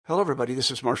Hello, everybody. This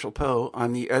is Marshall Poe.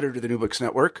 I'm the editor of the New Books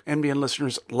Network. NBN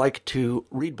listeners like to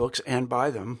read books and buy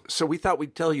them. So we thought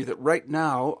we'd tell you that right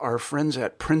now, our friends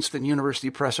at Princeton University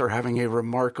Press are having a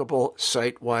remarkable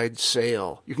site-wide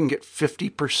sale. You can get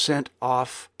 50%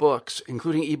 off books,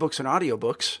 including ebooks and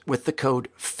audiobooks, with the code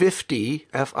 50,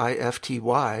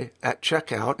 F-I-F-T-Y, at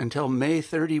checkout until May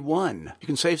 31. You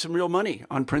can save some real money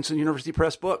on Princeton University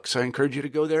Press books. I encourage you to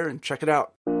go there and check it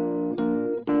out.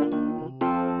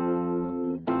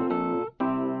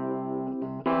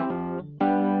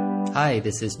 Hi,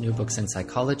 this is New Books in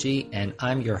Psychology, and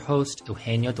I'm your host,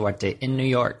 Eugenio Duarte in New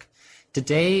York.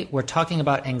 Today, we're talking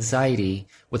about anxiety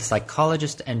with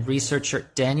psychologist and researcher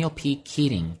Daniel P.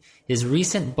 Keating. His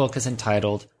recent book is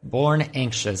entitled Born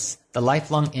Anxious, The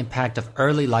Lifelong Impact of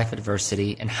Early Life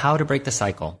Adversity and How to Break the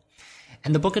Cycle.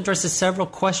 And the book addresses several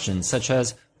questions, such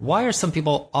as, why are some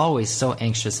people always so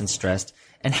anxious and stressed,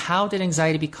 and how did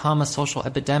anxiety become a social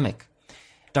epidemic?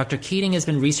 Dr. Keating has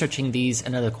been researching these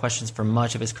and other questions for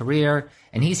much of his career,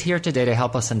 and he's here today to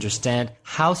help us understand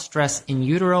how stress in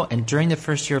utero and during the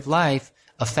first year of life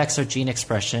affects our gene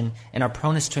expression and our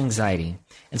proneness to anxiety.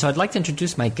 And so I'd like to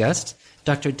introduce my guest.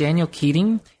 Dr. Daniel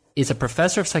Keating is a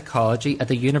professor of psychology at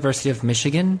the University of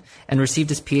Michigan and received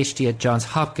his PhD at Johns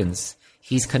Hopkins.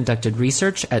 He's conducted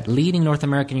research at leading North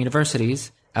American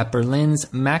universities, at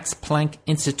Berlin's Max Planck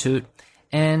Institute,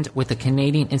 and with the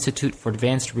Canadian Institute for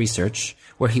Advanced Research,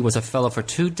 where he was a fellow for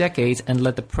 2 decades and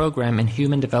led the program in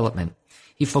human development.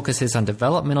 He focuses on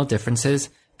developmental differences,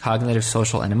 cognitive,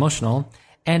 social, and emotional,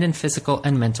 and in physical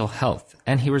and mental health,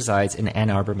 and he resides in Ann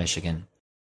Arbor, Michigan.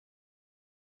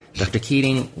 Dr.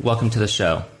 Keating, welcome to the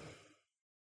show.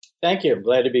 Thank you. I'm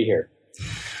glad to be here.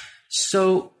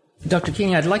 So, Dr.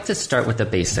 Keating, I'd like to start with the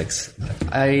basics.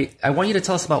 I want you to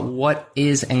tell us about what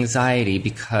is anxiety,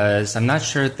 because I'm not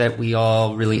sure that we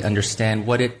all really understand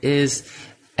what it is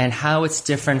and how it's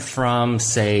different from,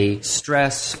 say,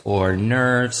 stress or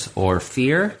nerves or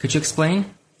fear. Could you explain?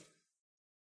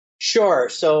 Sure.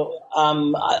 So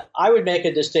I would make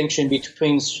a distinction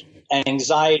between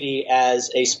anxiety as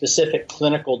a specific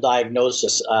clinical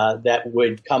diagnosis that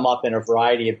would come up in a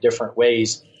variety of different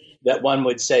ways, that one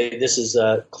would say this is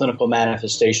a clinical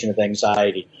manifestation of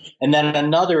anxiety. And then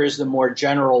another is the more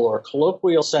general or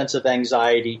colloquial sense of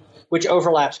anxiety, which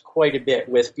overlaps quite a bit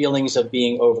with feelings of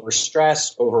being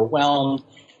overstressed, overwhelmed,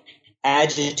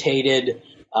 agitated,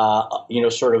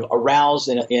 sort of aroused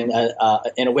in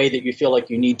a way that you feel like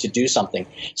you need to do something.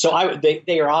 So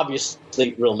they are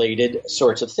obviously related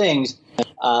sorts of things.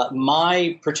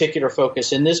 My particular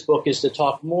focus in this book is to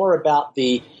talk more about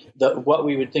the what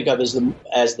we would think of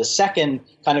as the second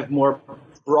kind of more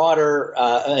broader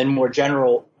and more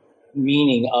general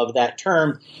meaning of that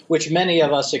term, which many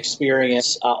of us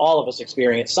experience, all of us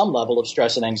experience some level of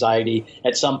stress and anxiety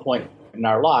at some point in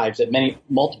our lives, at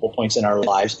multiple points in our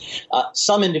lives.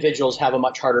 Some individuals have a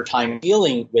much harder time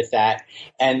dealing with that,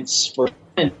 and for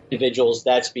individuals,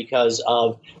 that's because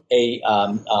of a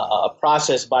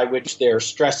process by which their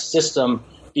stress system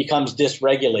becomes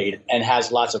dysregulated and has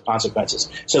lots of consequences.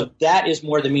 So that is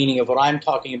more the meaning of what I'm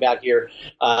talking about here.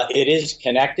 It is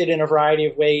connected in a variety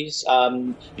of ways.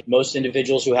 Most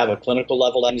individuals who have a clinical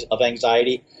level of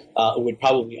anxiety would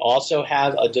probably also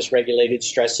have a dysregulated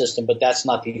stress system, but that's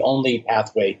not the only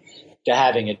pathway to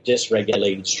having a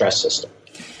dysregulated stress system.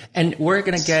 And we're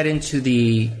going to get into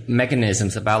the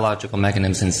mechanisms, the biological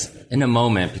mechanisms, in a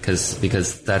moment,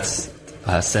 because that's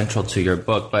central to your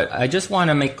book. But I just want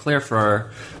to make clear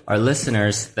for our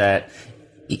listeners that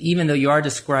even though you are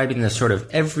describing the sort of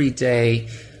everyday,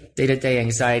 day-to-day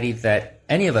anxiety that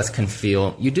any of us can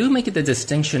feel, you do make the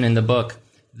distinction in the book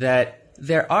that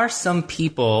there are some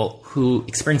people who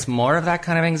experience more of that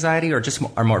kind of anxiety or just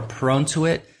are more prone to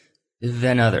it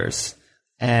than others.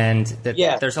 And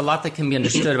that there's a lot that can be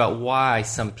understood about why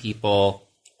some people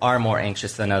are more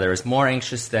anxious than others, more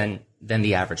anxious than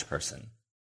the average person.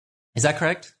 Is that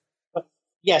correct?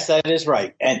 Yes, that is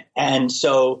right. And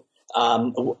so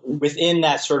within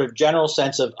that sort of general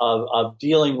sense of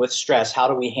dealing with stress, how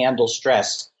do we handle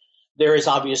stress? There is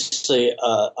obviously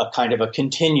a kind of a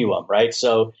continuum, right?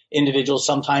 So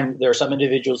there are some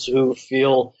individuals who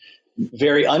feel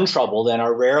very untroubled and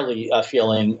are rarely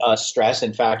feeling stress.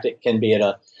 In fact, it can be at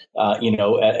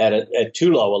at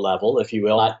too low a level, if you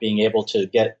will, not being able to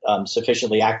get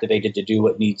sufficiently activated to do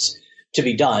what needs to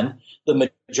be done.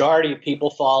 The majority of people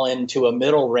fall into a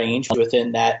middle range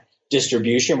within that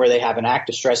distribution where they have an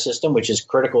active stress system, which is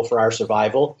critical for our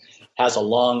survival, has a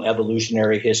long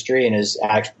evolutionary history, and is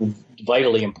actually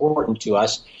vitally important to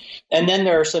us. And then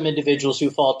there are some individuals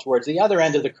who fall towards the other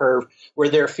end of the curve where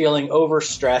they're feeling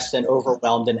overstressed and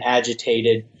overwhelmed and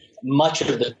agitated much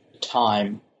of the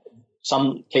time,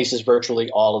 some cases virtually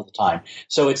all of the time.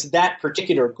 So it's that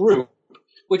particular group,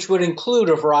 which would include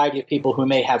a variety of people who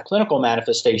may have clinical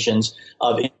manifestations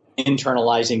of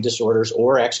internalizing disorders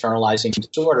or externalizing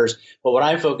disorders. But what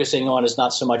I'm focusing on is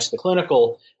not so much the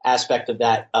clinical aspect of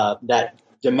that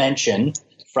dimension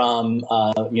from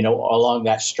along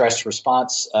that stress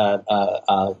response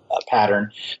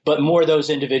pattern, but more those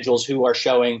individuals who are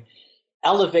showing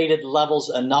elevated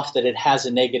levels enough that it has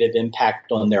a negative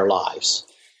impact on their lives.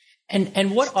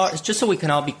 And what are, just so we can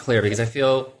all be clear, because I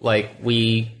feel like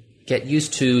we get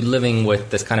used to living with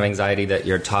this kind of anxiety that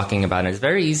you're talking about, and it's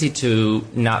very easy to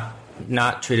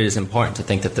not treat it as important, to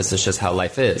think that this is just how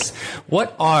life is.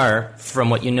 What are, from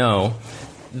what you know,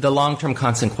 the long-term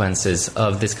consequences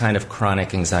of this kind of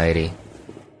chronic anxiety?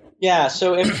 Yeah,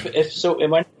 so if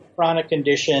when chronic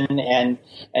condition and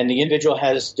the individual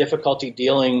has difficulty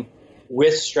dealing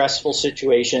with stressful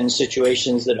situations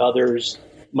that others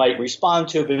might respond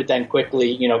to, but then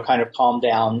quickly, kind of calm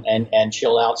down and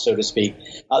chill out, so to speak.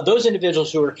 Those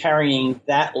individuals who are carrying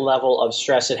that level of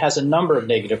stress, it has a number of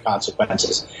negative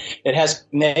consequences. It has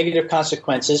negative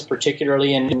consequences,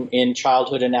 particularly in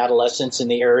childhood and adolescence, in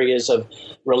the areas of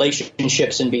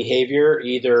relationships and behavior,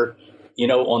 either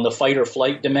on the fight or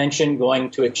flight dimension, going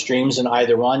to extremes in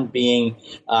either one, being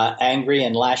angry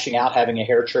and lashing out, having a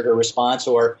hair trigger response,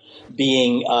 or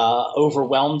being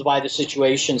overwhelmed by the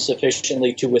situation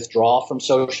sufficiently to withdraw from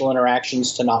social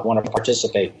interactions, to not want to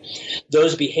participate.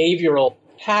 Those behavioral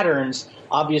patterns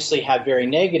obviously have very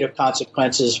negative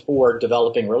consequences for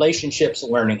developing relationships,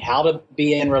 learning how to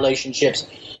be in relationships,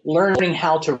 learning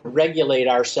how to regulate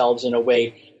ourselves in a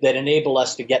way that enable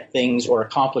us to get things or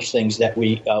accomplish things that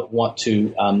we want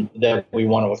to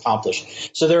accomplish.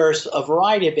 So there's a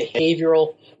variety of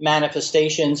behavioral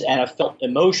manifestations and a felt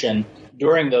emotion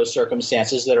during those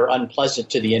circumstances that are unpleasant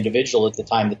to the individual at the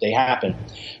time that they happen.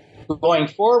 Going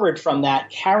forward from that,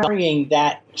 carrying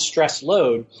that stress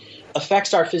load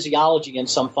affects our physiology in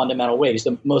some fundamental ways.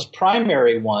 The most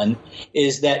primary one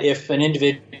is that if an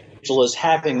individual is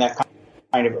having that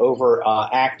kind of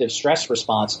overactive stress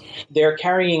response, they're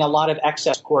carrying a lot of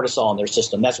excess cortisol in their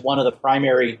system. That's one of the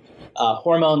primary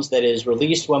hormones that is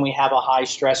released when we have a high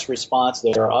stress response.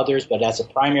 There are others, but that's a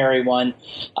primary one.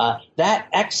 That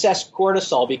excess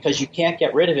cortisol, because you can't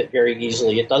get rid of it very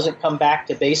easily, it doesn't come back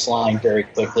to baseline very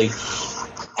quickly,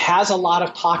 has a lot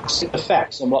of toxic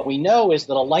effects. And what we know is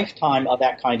that a lifetime of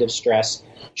that kind of stress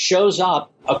shows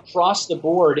up across the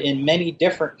board in many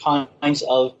different kinds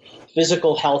of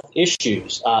physical health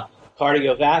issues,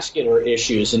 cardiovascular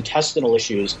issues, intestinal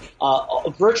issues.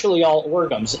 Virtually all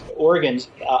organs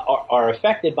are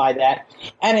affected by that.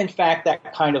 And in fact,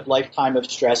 that kind of lifetime of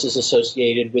stress is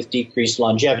associated with decreased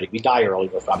longevity. We die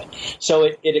earlier from it. So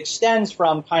it extends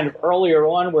from kind of earlier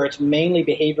on, where it's mainly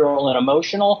behavioral and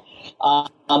emotional,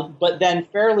 but then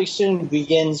fairly soon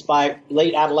begins by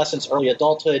late adolescence, early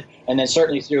adulthood, and then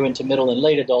certainly through into middle and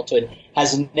late adulthood,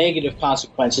 has negative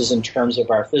consequences in terms of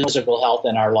our physical health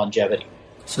and our longevity.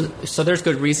 So there's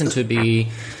good reason to be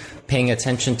paying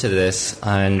attention to this,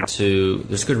 and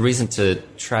there's good reason to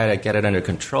try to get it under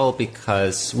control,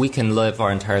 because we can live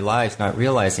our entire lives not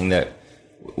realizing that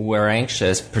we're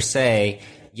anxious per se,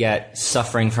 yet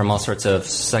suffering from all sorts of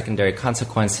secondary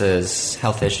consequences,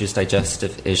 health issues,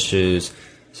 digestive issues,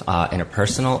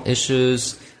 interpersonal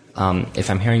issues, if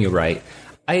I'm hearing you right.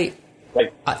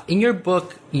 In your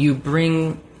book, you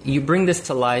bring this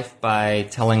to life by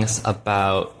telling us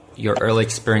about your early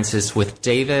experiences with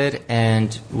David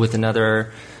and with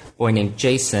another boy named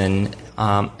Jason.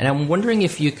 And I'm wondering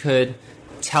if you could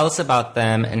tell us about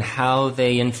them and how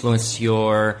they influenced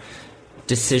your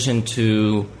decision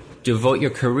to devote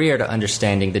your career to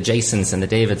understanding the Jasons and the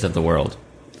Davids of the world.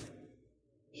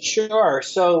 Sure.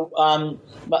 So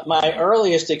my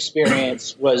earliest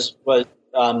experience was with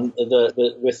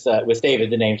David.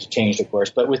 The name's changed, of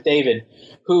course, but with David,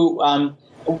 who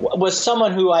was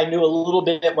someone who I knew a little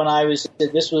bit when I was.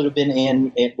 This would have been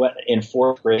in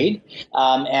fourth grade,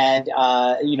 and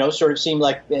sort of seemed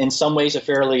like in some ways a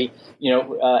fairly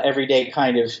everyday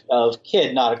kind of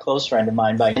kid, not a close friend of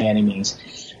mine by any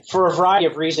means, for a variety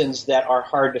of reasons that are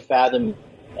hard to fathom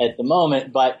at the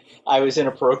moment. But I was in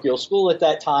a parochial school at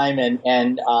that time,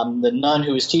 and the nun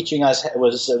who was teaching us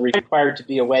was required to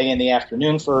be away in the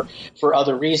afternoon for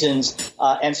other reasons.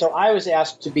 And so I was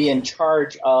asked to be in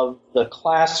charge of the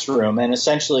classroom, and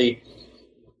essentially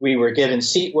we were given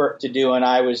seat work to do, and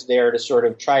I was there to sort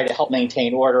of try to help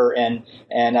maintain order, and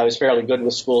I was fairly good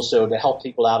with school, so to help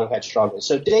people out who had struggles.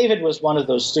 So David was one of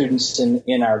those students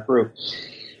in our group.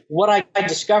 What I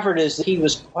discovered is that he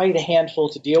was quite a handful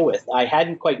to deal with. I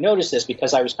hadn't quite noticed this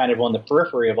because I was kind of on the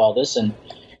periphery of all this, and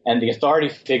the authority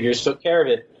figures took care of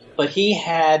it. but he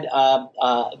had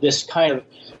this kind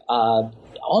of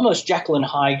almost Jekyll and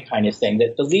Hyde kind of thing,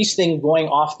 that the least thing going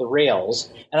off the rails,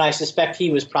 and I suspect he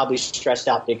was probably stressed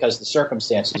out because the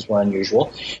circumstances were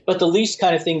unusual, but the least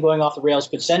kind of thing going off the rails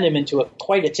could send him into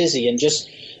quite a tizzy, and just,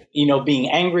 being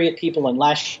angry at people and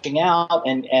lashing out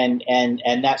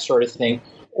and that sort of thing.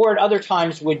 Or at other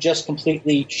times would just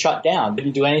completely shut down,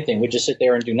 didn't do anything, would just sit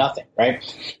there and do nothing, right?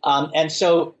 And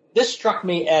so this struck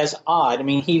me as odd. I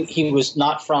mean, he was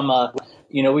not from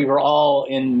we were all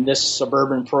in this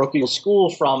suburban parochial school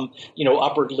from,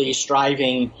 upwardly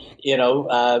striving,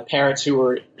 parents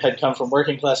who had come from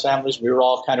working class families. We were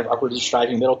all kind of upwardly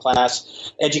striving middle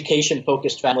class, education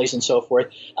focused families and so forth.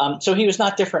 So he was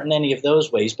not different in any of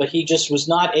those ways, but he just was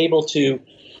not able to,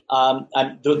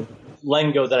 the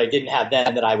lingo that I didn't have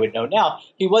then that I would know now,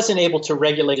 he wasn't able to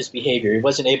regulate his behavior. He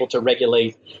wasn't able to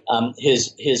regulate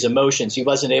his emotions. He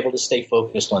wasn't able to stay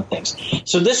focused on things.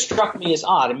 So this struck me as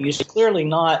odd. I mean, he was clearly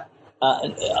not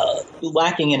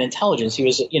lacking in intelligence. He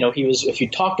was, if you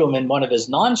talk to him in one of his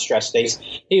non-stress states,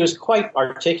 he was quite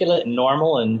articulate and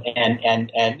normal and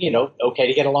okay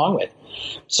to get along with.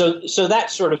 So that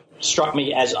sort of struck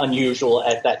me as unusual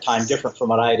at that time, different from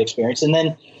what I had experienced. And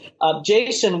then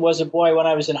Jason was a boy when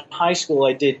I was in high school.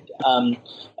 I did.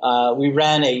 We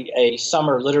ran a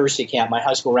summer literacy camp. My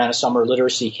high school ran a summer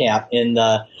literacy camp in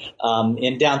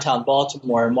downtown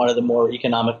Baltimore, in one of the more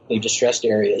economically distressed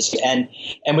areas, and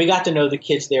we got to know the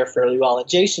kids there fairly well. And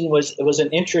Jason was an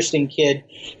interesting kid.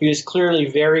 He was clearly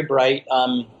very bright.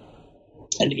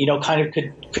 And kind of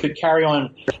could carry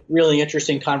on really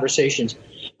interesting conversations.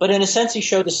 But in a sense, he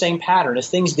showed the same pattern. If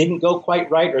things didn't go quite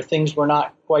right or things were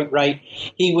not quite right,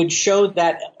 he would show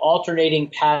that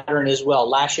alternating pattern as well,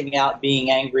 lashing out, being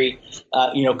angry,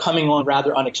 coming on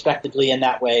rather unexpectedly in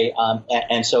that way,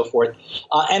 and so forth.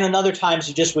 And in other times,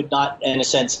 he just would not, in a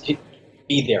sense,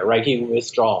 be there, right? He would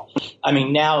withdraw. I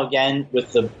mean, now again,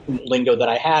 with the lingo that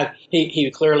I have, he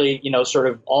clearly, sort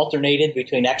of alternated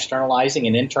between externalizing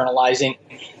and internalizing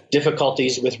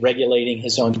difficulties with regulating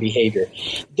his own behavior.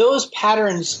 Those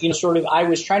patterns, I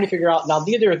was trying to figure out. Now,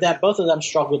 both of them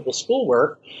struggled with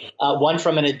schoolwork, one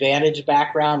from an advantaged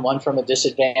background, one from a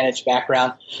disadvantaged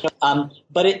background.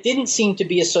 But it didn't seem to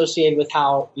be associated with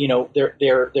how,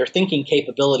 their thinking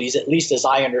capabilities, at least as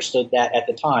I understood that at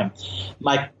the time.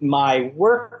 My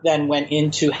work then went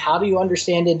into how do you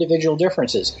understand individual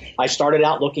differences. I started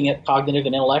out looking at cognitive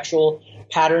and intellectual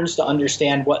patterns to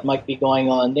understand what might be going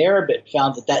on there, but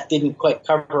found that didn't quite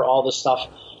cover all the stuff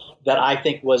that I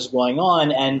think was going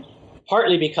on. And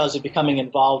partly because of becoming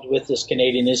involved with this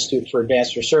Canadian Institute for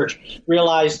Advanced Research,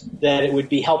 realized that it would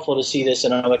be helpful to see this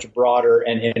in a much broader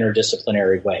and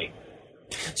interdisciplinary way.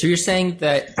 So you're saying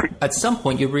that at some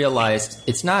point you realized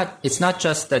it's not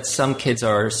just that some kids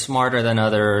are smarter than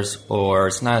others, or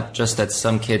it's not just that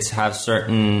some kids have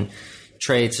certain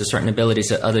traits or certain abilities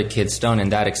that other kids don't,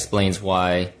 and that explains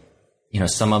why,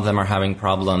 some of them are having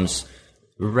problems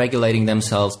regulating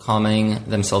themselves, calming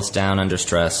themselves down under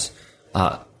stress,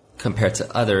 compared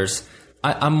to others.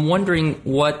 I'm wondering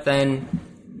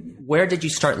where did you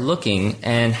start looking,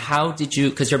 and how did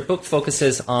you, because your book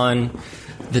focuses on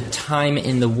the time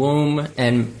in the womb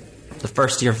and the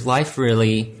first year of life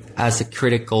really as a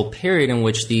critical period in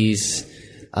which these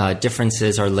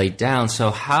differences are laid down. So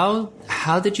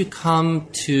how did you come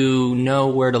to know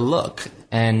where to look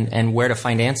and where to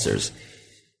find answers?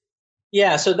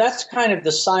 Yeah, so that's kind of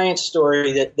the science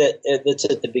story that's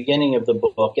at the beginning of the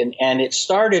book, and it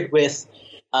started with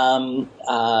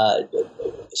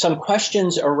some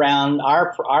questions around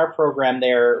our program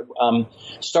there.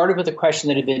 Started with a question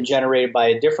that had been generated by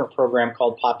a different program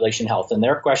called Population Health, and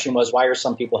their question was, why are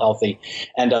some people healthy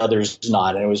and others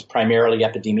not? And it was primarily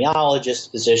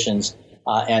epidemiologists, physicians,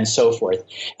 and so forth.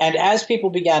 And as people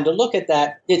began to look at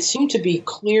that, it seemed to be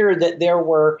clear that there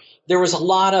was a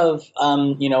lot of,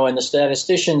 in the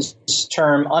statistician's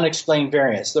term, unexplained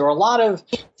variance. There were a lot of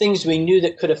things we knew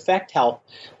that could affect health,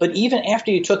 but even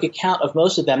after you took account of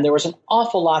most of them, there was an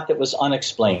awful lot that was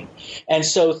unexplained. And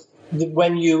so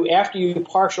after you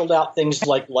partialed out things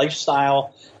like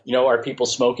lifestyle, are people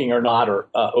smoking or not, or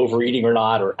overeating or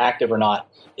not, or active or not,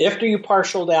 after you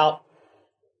partialed out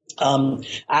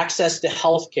access to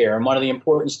health care, and one of the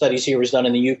important studies here was done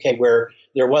in the UK where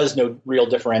there was no real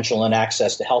differential in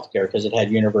access to health care because it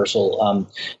had universal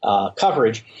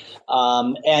coverage.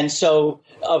 And so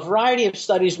a variety of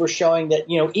studies were showing that,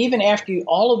 even after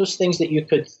all of those things that you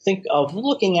could think of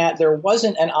looking at, there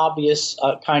wasn't an obvious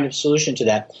kind of solution to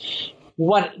that.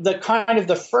 What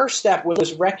the first step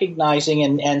was recognizing,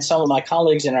 and some of my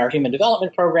colleagues in our human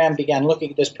development program began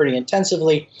looking at this pretty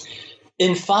intensively,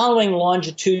 in following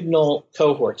longitudinal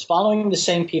cohorts, following the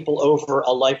same people over a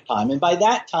lifetime. And by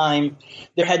that time,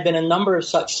 there had been a number of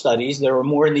such studies. There were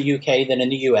more in the UK than in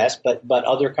the US, but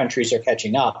other countries are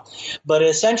catching up. But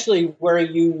essentially where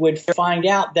you would find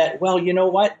out that, well, you know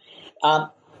what?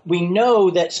 We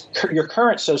know that your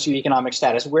current socioeconomic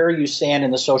status, where you stand in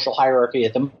the social hierarchy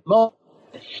at the moment,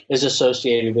 is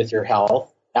associated with your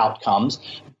health outcomes.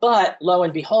 But lo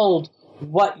and behold,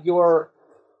 what your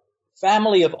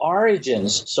family of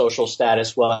origins social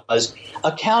status was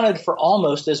accounted for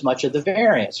almost as much of the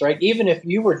variance, right? Even if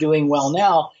you were doing well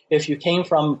now, if you came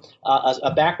from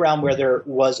a background where there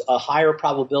was a higher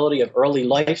probability of early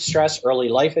life stress, early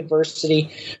life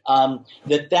adversity,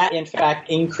 that in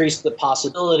fact increased the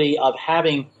possibility of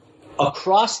having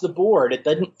across the board. It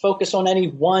doesn't focus on any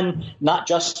one, not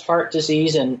just heart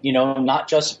disease and, not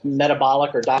just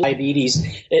metabolic or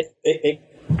diabetes. It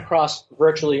across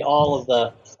virtually all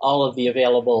of the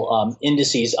available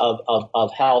indices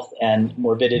of health and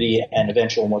morbidity and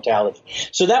eventual mortality.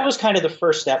 So that was kind of the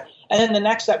first step. And then the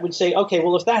next step would say, okay,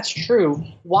 well, if that's true,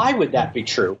 why would that be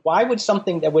true? Why would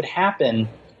something that would happen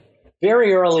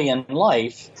very early in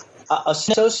life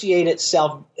associate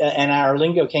itself, and our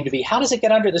lingo came to be, how does it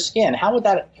get under the skin? How would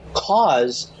that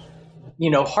cause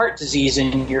heart disease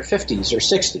in your 50s or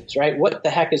 60s, right? What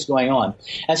the heck is going on?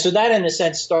 And so that, in a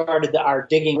sense, started our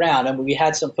digging around. And we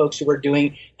had some folks who were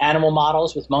doing animal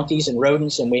models with monkeys and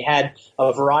rodents, and we had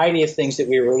a variety of things that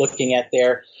we were looking at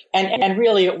there. And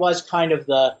really, it was kind of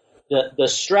the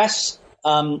stress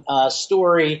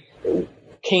story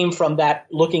came from that,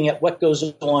 looking at what goes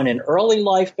on in early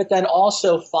life, but then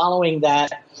also following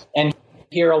that. And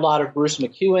here, a lot of Bruce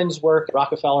McEwen's work at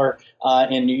Rockefeller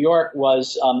in New York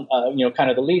was, kind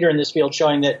of the leader in this field,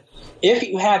 showing that if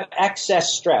you have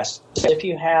excess stress, if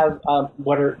you have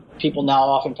what are people now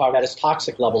often talk about as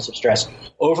toxic levels of stress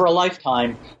over a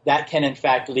lifetime, that can in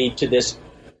fact lead to this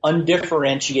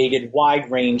undifferentiated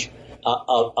wide range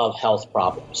of health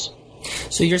problems.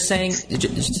 So you're saying,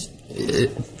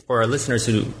 for our listeners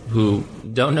who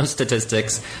don't know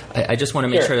statistics, I just want to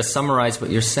make sure to summarize what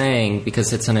you're saying,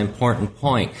 because it's an important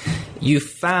point. You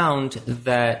found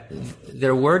that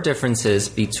there were differences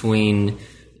between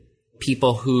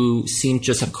people who seemed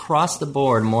just across the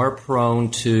board more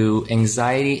prone to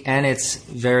anxiety and its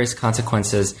various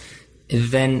consequences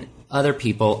than other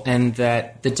people, and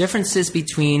that the differences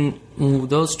between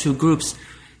those two groups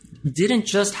didn't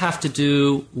just have to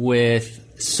do with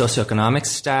socioeconomic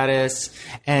status,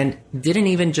 and didn't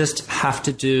even just have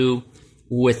to do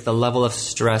with the level of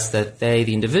stress that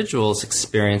the individuals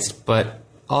experienced, but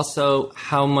also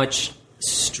how much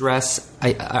stress,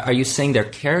 are you saying their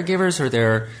caregivers or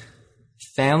their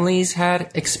families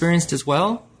had experienced as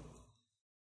well?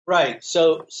 Right.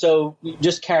 So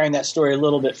just carrying that story a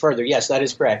little bit further, yes, that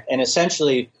is correct. And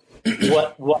essentially,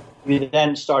 what we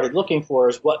then started looking for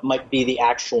is what might be the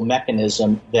actual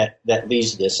mechanism that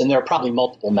leads to this. And there are probably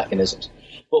multiple mechanisms.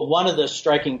 But one of the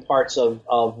striking parts of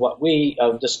what we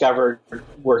discovered,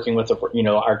 working with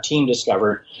our team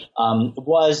discovered,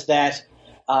 was that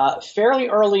fairly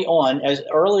early on, as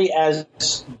early as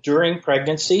during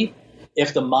pregnancy,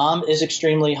 if the mom is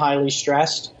extremely highly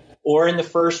stressed, or in the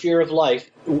first year of life,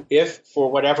 if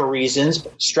for whatever reasons,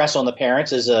 stress on the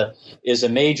parents is a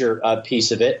major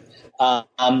piece of it,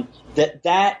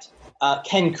 that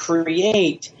can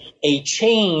create a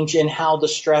change in how the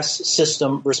stress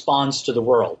system responds to the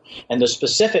world. And the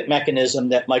specific mechanism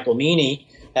that Michael Meany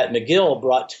at McGill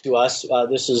brought to us,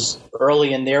 this is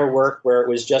early in their work where it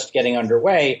was just getting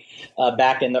underway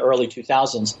back in the early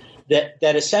 2000s,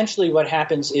 that essentially what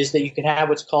happens is that you can have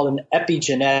what's called an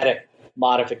epigenetic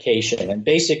modification. And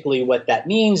basically what that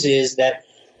means is that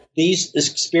these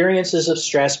experiences of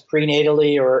stress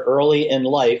prenatally or early in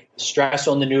life, stress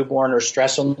on the newborn or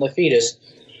stress on the fetus,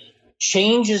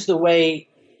 changes the way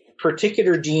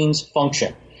particular genes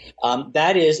function.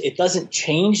 That is, it doesn't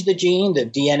change the gene. The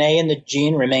DNA in the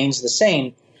gene remains the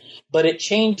same, but it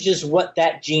changes what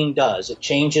that gene does. It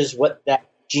changes what that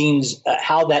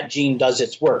how that gene does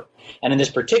its work. And in this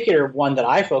particular one that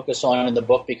I focus on in the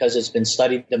book, because it's been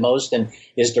studied the most and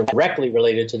is directly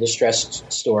related to the stress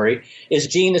story, is a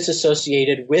gene that's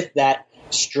associated with that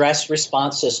stress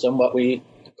response system, what we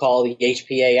call the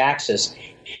HPA axis.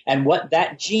 And what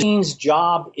that gene's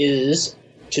job is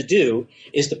to do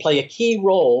is to play a key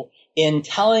role in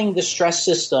telling the stress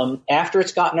system, after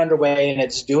it's gotten underway and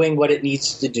it's doing what it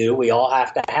needs to do, we all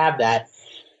have to have that.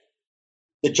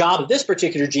 The job of this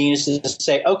particular gene is to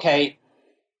say, okay,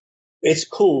 it's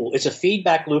cool. It's a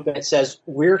feedback loop, and it says,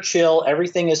 we're chill.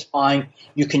 Everything is fine.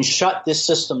 You can shut this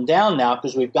system down now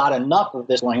because we've got enough of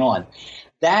this going on.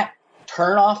 That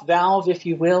turn-off valve, if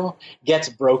you will, gets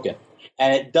broken.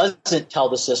 and it doesn't tell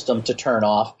the system to turn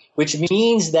off, which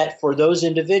means that for those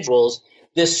individuals,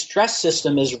 this stress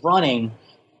system is running,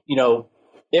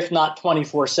 if not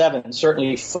 24/7,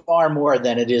 certainly far more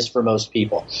than it is for most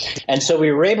people. And so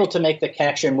we were able to make the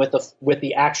connection with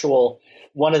the actual,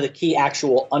 one of the key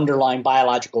actual underlying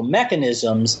biological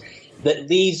mechanisms that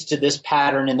leads to this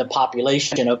pattern in the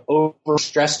population of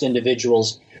overstressed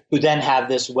individuals who then have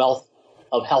this wealth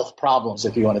of health problems,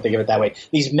 if you want to think of it that way.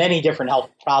 These many different health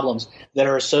problems that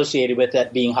are associated with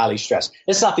that being highly stressed.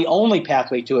 It's not the only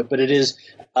pathway to it, but it is,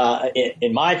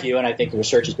 in my view, and I think the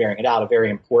research is bearing it out, a very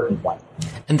important one.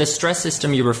 And the stress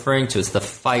system you're referring to is the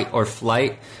fight or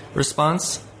flight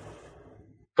response?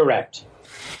 Correct.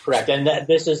 And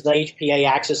this is the HPA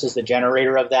axis is the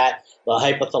generator of that, the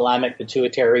hypothalamic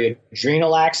pituitary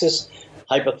adrenal axis,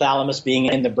 hypothalamus being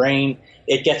in the brain.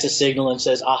 It gets a signal and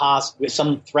says, aha,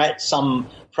 some threat, some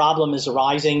problem is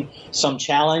arising, some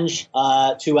challenge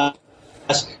to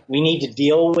us. We need to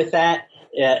deal with that.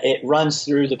 It runs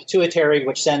through the pituitary,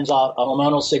 which sends off a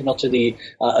hormonal signal to the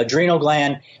adrenal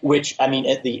gland, which,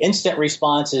 the instant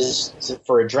response is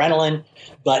for adrenaline,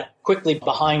 but quickly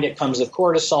behind it comes the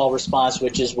cortisol response,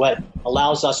 which is what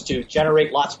allows us to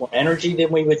generate lots more energy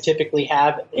than we would typically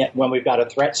have when we've got a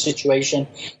threat situation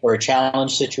or a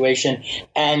challenge situation,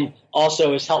 and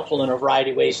also is helpful in a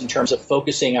variety of ways in terms of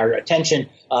focusing our attention,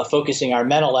 focusing our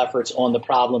mental efforts on the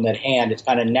problem at hand. It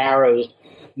kind of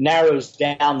narrows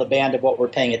down the band of what we're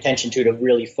paying attention to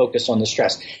really focus on the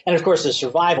stress. And of course, the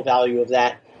survival value of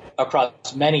that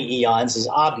across many eons is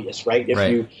obvious, right?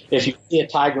 If you see a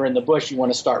tiger in the bush, you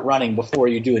want to start running before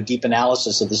you do a deep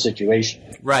analysis of the situation.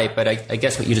 Right, but I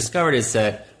guess what you discovered is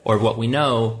that, or what we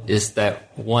know is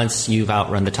that once you've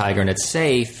outrun the tiger and it's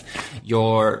safe,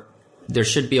 there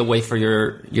should be a way for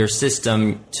your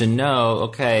system to know,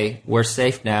 okay, we're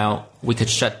safe now. We could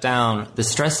shut down the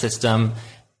stress system.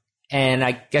 And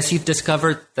I guess you've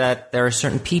discovered that there are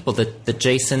certain people, the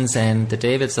Jasons and the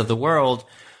Davids of the world,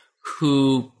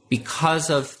 who, because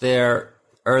of their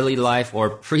early life or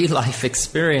pre-life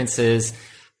experiences,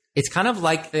 it's kind of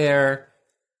like their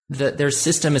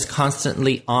system is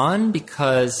constantly on,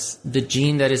 because the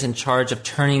gene that is in charge of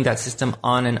turning that system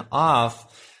on and off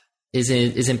is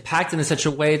impacted in such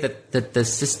a way that the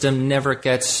system never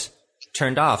gets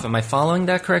turned off. Am I following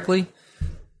that correctly?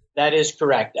 That is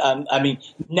correct.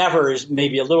 Never is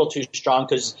maybe a little too strong,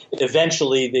 because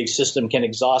eventually the system can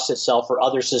exhaust itself or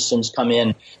other systems come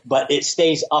in, but it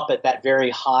stays up at that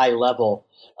very high level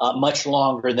much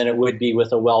longer than it would be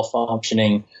with a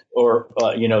well-functioning or,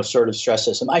 sort of stress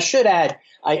system. I should add,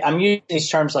 I'm using these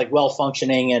terms like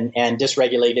well-functioning and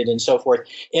dysregulated and so forth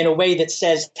in a way that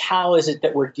says, how is it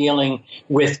that we're dealing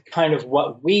with kind of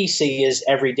what we see as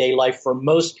everyday life for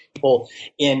most people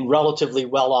in relatively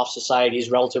well-off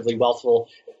societies, relatively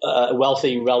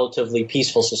wealthy, relatively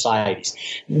peaceful societies.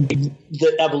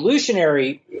 The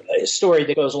evolutionary story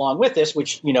that goes along with this,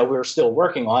 which, we're still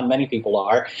working on, many people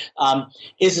are,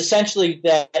 is essentially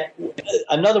that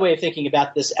another way of thinking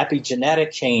about this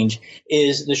epigenetic change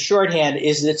is the shorthand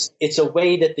is it's a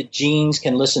way that the genes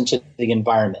can listen to the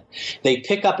environment. They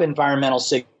pick up environmental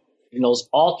signals,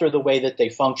 alter the way that they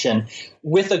function,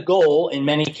 with a goal, in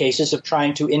many cases, of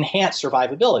trying to enhance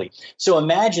survivability. So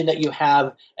imagine that you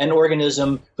have an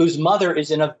organism whose mother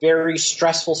is in a very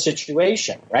stressful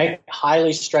situation, right?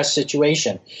 Highly stressed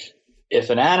situation. If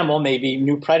an animal, maybe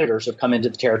new predators have come into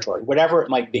the territory, whatever it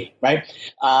might be, right?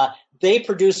 They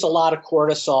produce a lot of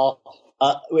cortisol.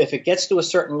 If it gets to a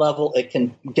certain level, it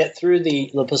can get through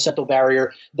the placental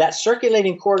barrier. That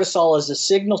circulating cortisol is a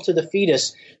signal to the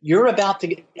fetus, you're about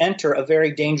to enter a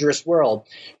very dangerous world.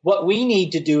 What we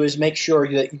need to do is make sure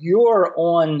that you're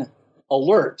on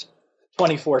alert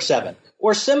 24/7.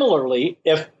 Or similarly,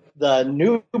 if the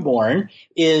newborn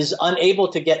is unable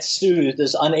to get soothed,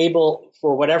 is unable,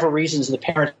 for whatever reasons, the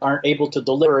parents aren't able to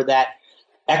deliver that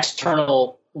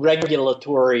external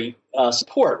regulatory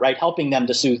support, right, helping them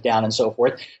to soothe down and so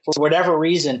forth. For whatever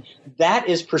reason, that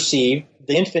is perceived,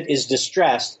 the infant is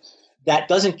distressed, that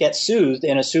doesn't get soothed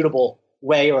in a suitable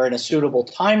way or in a suitable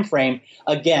time frame.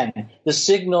 Again, the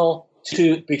signal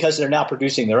to, because they're now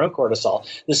producing their own cortisol,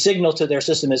 the signal to their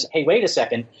system is, hey, wait a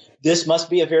second, this must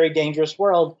be a very dangerous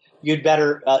world. You'd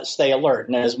better stay alert.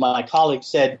 And as my colleague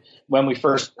said when we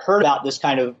first heard about this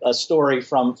kind of story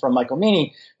from Michael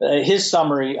Meany, his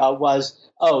summary was,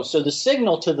 so the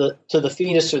signal to the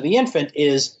fetus or the infant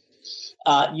is,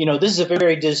 this is a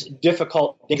very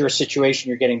difficult, dangerous situation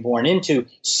you're getting born into,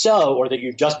 or that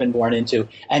you've just been born into.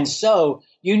 And so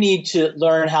you need to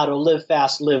learn how to live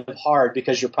fast, live hard,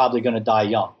 because you're probably going to die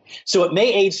young. So it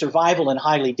may aid survival in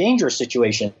highly dangerous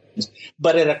situations,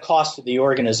 but at a cost to the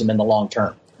organism in the long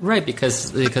term. Right,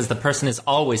 because the person is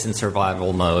always in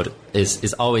survival mode,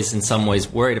 is always in some ways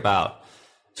worried about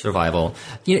survival.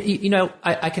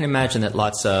 I can imagine that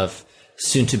lots of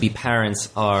soon-to-be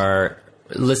parents are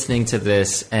listening to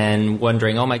this and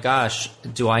wondering, oh my gosh,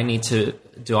 do I need to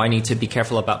be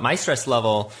careful about my stress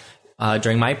level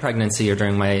during my pregnancy or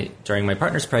during my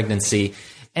partner's pregnancy?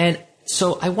 And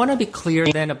so I want to be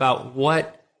clear then about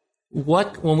what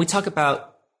when we talk about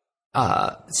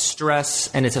stress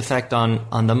and its effect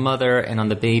on the mother and on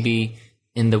the baby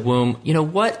in the womb,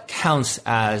 what counts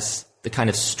as the kind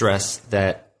of stress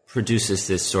that produces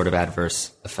this sort of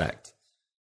adverse effect?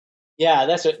 Yeah,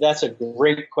 that's a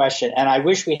great question, and I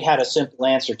wish we had a simple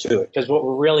answer to it, because what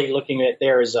we're really looking at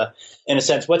there is, in a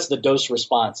sense, what's the dose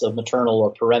response of maternal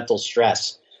or parental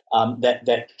stress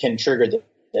that can trigger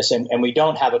this, and we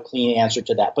don't have a clean answer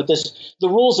to that. But the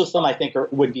rules of thumb, I think,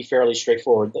 would be fairly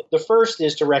straightforward. The first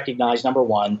is to recognize, number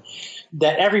one,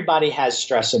 that everybody has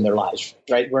stress in their lives,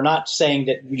 right? We're not saying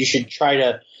that you should try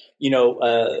to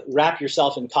wrap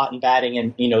yourself in cotton batting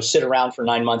and, sit around for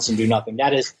 9 months and do nothing.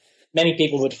 That is, many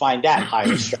people would find that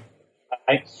higher stress,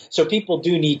 right? So people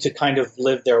do need to kind of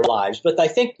live their lives. But I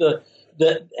think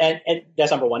and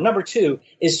that's number one. Number two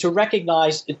is to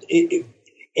recognize,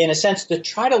 in a sense, to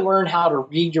try to learn how to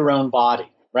read your own body,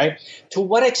 right? To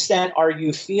what extent are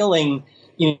you feeling,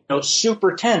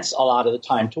 super tense a lot of the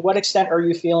time? To what extent are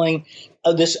you feeling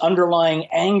this underlying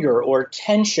anger or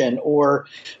tension or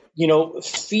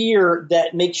fear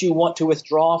that makes you want to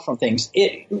withdraw from things?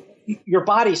 Your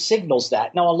body signals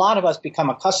that. Now, a lot of us become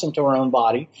accustomed to our own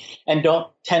body and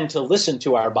don't tend to listen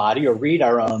to our body or read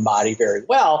our own body very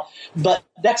well, but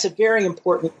that's a very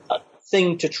important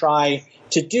thing to try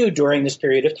to do during this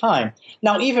period of time.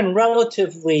 Now, even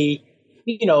relatively,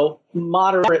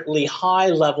 moderately high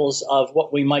levels of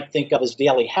what we might think of as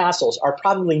daily hassles are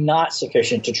probably not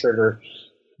sufficient to trigger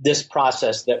this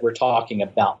process that we're talking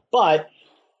about. But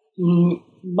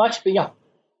much beyond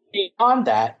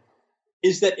that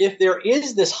is that if there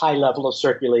is this high level of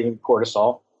circulating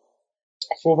cortisol,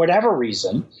 for whatever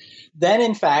reason, then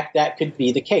in fact that could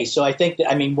be the case. So I think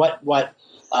that, what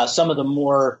some of the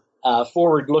more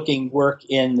forward-looking work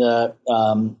in the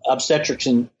obstetrics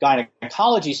and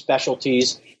gynecology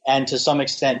specialties, and to some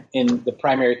extent in the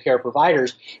primary care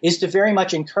providers, is to very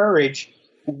much encourage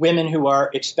women who are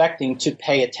expecting to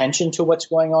pay attention to what's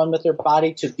going on with their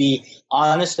body, to be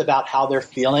honest about how they're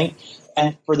feeling,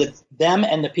 and for them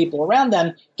and the people around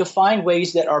them to find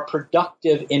ways that are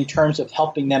productive in terms of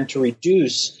helping them to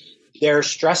reduce their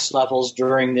stress levels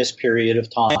during this period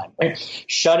of time. Right?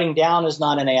 Shutting down is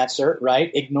not an answer, right?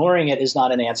 Ignoring it is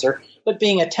not an answer, but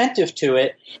being attentive to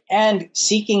it and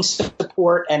seeking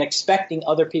support and expecting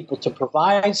other people to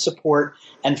provide support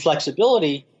and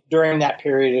flexibility during that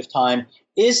period of time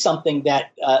is something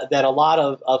that a lot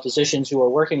of physicians who are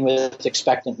working with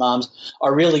expectant moms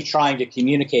are really trying to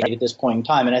communicate at this point in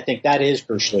time. And I think that is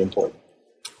crucially important.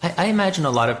 I imagine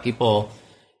a lot of people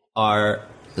are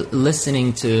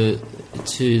listening to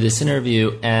this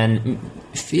interview and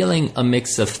feeling a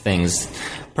mix of things.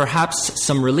 Perhaps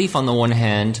some relief on the one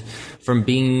hand from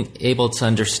being able to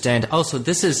understand, so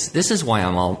this is why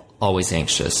I'm always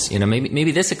anxious.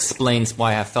 Maybe this explains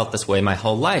why I felt this way my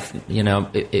whole life.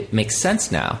 It makes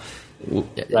sense now.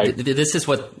 Right. This is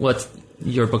what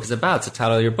your book is about. It's the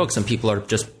title of your book. Some people are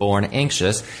just born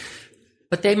anxious.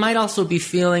 But they might also be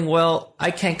feeling, well,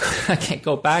 I can't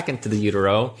go back into the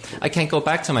utero. I can't go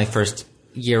back to my first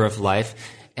year of life.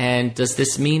 And does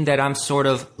this mean that I'm sort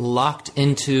of locked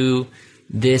into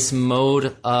this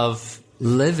mode of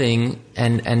living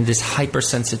and this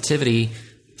hypersensitivity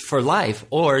for life?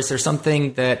 Or is there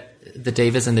something that the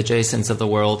Davids and the Jasons of the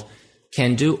world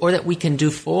can do, or that we can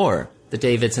do for the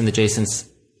Davids and the Jasons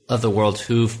of the world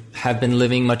who have been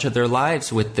living much of their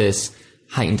lives with this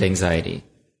heightened anxiety?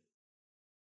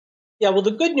 Yeah, well,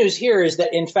 the good news here is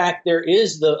that, in fact, there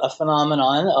is a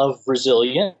phenomenon of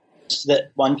resilience,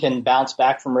 that one can bounce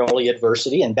back from early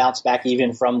adversity and bounce back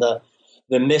even from the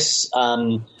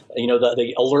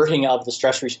alerting of the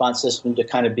stress response system to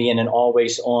kind of be in an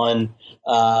always on,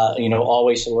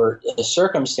 always alert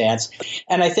circumstance.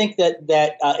 And I think that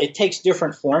it takes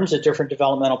different forms at different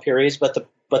developmental periods, but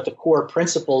the core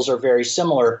principles are very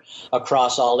similar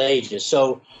across all ages.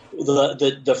 So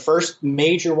the first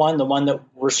major one, the one that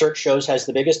research shows has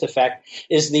the biggest effect,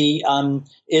 is the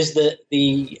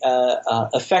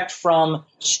effect from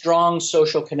strong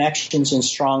social connections and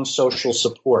strong social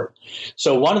support.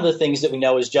 So one of the things that we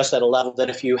know is just at a level that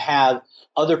if you have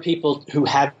other people who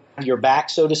have your back,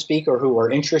 so to speak, or who are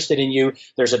interested in you,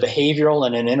 there's a behavioral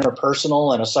and an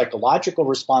interpersonal and a psychological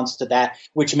response to that,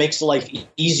 which makes life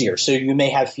easier. So you may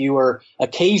have fewer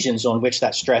occasions on which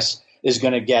that stress is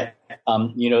going to get,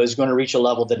 is going to reach a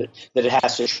level that it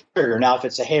has to trigger. Now, if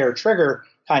it's a hair trigger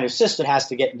kind of system, it has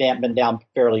to get dampened down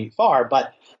fairly far,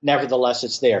 but nevertheless,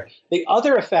 it's there. The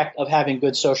other effect of having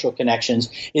good social connections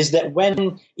is that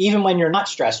even when you're not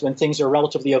stressed, when things are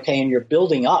relatively okay and you're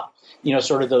building up,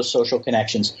 sort of those social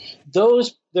connections,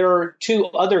 there are two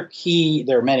other key,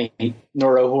 there are many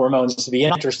neurohormones to be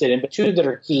interested in, but two that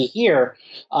are key here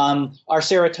are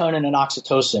serotonin and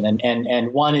oxytocin.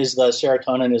 And one is the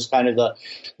serotonin is kind of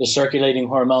the circulating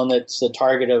hormone that's the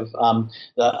target of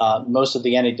most of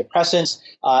the antidepressants.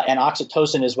 And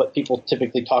oxytocin is what people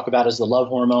typically talk about as the love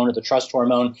hormone or the trust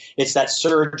hormone. It's that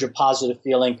surge of positive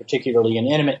feeling, particularly in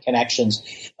intimate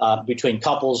connections between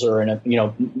couples or in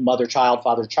a mother-child,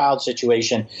 father-child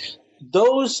situation.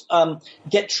 Those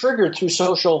get triggered through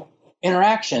social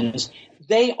interactions.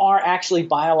 They are actually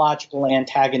biological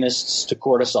antagonists to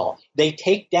cortisol. They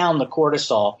take down the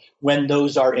cortisol when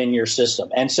those are in your system.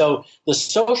 And so the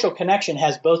social connection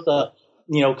has both a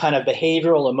kind of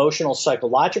behavioral, emotional,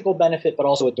 psychological benefit, but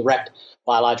also a direct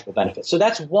biological benefit. So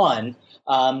that's one.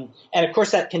 And of course,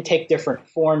 that can take different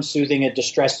forms. Soothing a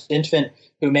distressed infant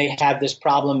who may have this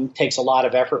problem takes a lot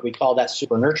of effort. We call that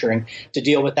super nurturing. To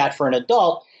deal with that for an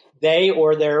adult, they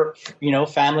or their,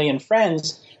 family and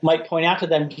friends might point out to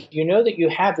them, you know that you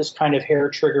have this kind of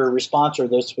hair trigger response or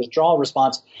this withdrawal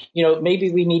response.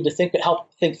 Maybe we need to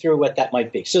help think through what that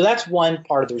might be. So that's one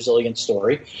part of the resilience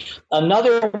story.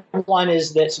 Another one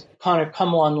is that's kind of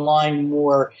come online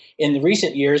more in the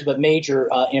recent years, but major,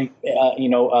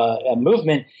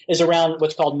 movement is around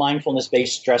what's called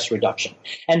mindfulness-based stress reduction.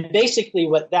 And basically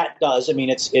what that does,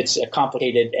 it's a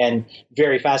complicated and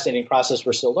very fascinating process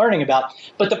we're still learning about.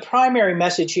 But the primary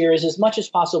message here is as much as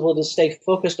possible to stay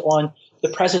focused on the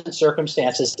present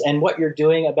circumstances and what you're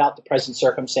doing about the present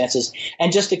circumstances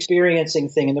and just experiencing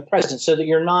things in the present so that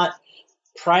you're not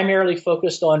primarily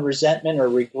focused on resentment or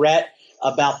regret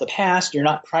about the past. You're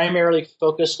not primarily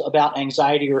focused about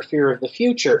anxiety or fear of the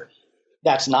future.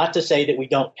 That's not to say that we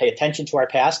don't pay attention to our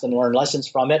past and learn lessons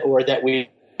from it or that we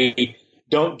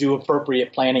don't do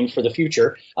appropriate planning for the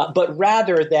future, but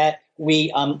rather that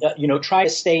we try to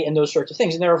stay in those sorts of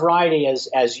things. And there are a variety,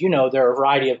 as you know, there are a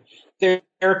variety of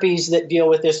therapies that deal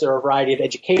with this. There are a variety of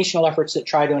educational efforts that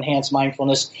try to enhance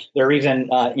mindfulness. There are even,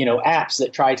 apps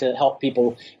that try to help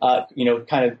people,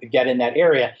 kind of get in that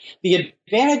area. The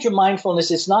advantage of mindfulness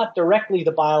is not directly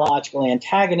the biological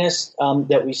antagonist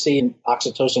that we see in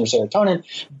oxytocin or serotonin,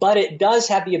 but it does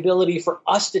have the ability for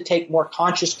us to take more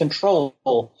conscious control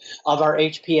of our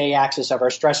HPA axis, of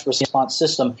our stress response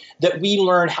system, that we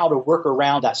learn how to work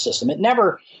around that system. It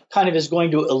never kind of is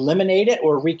going to eliminate it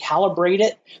or recalibrate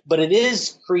it, but it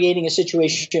is creating a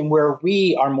situation where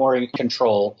we are more in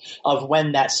control of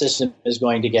when that system is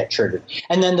going to get triggered.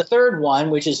 And then the third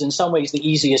one, which is in some ways the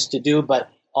easiest to do, but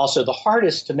also the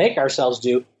hardest to make ourselves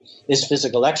do, is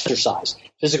physical exercise.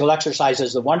 Physical exercise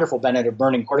has the wonderful benefit of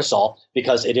burning cortisol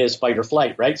because it is fight or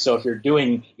flight, right? So if you're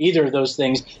doing either of those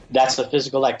things, that's a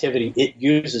physical activity. It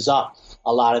uses up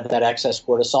a lot of that excess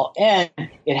cortisol, and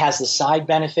it has the side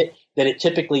benefit that it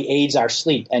typically aids our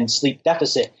sleep, and sleep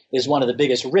deficit is one of the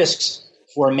biggest risks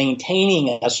for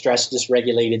maintaining a stress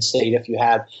dysregulated state if you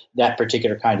have that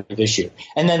particular kind of issue.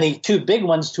 And then the two big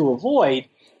ones to avoid,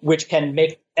 which can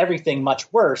make everything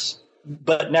much worse,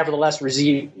 but nevertheless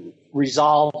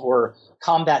resolve or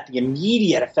combat the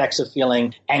immediate effects of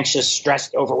feeling anxious,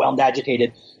 stressed, overwhelmed,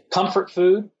 agitated. Comfort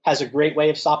food has a great way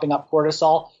of sopping up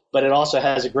cortisol, but it also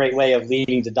has a great way of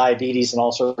leading to diabetes and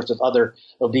all sorts of other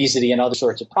obesity and other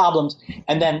sorts of problems.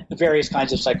 And then various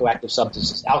kinds of psychoactive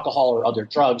substances, alcohol or other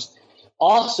drugs,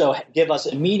 also give us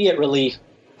immediate relief,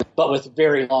 but with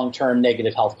very long-term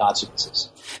negative health consequences.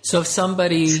 So if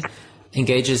somebody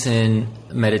engages in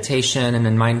meditation and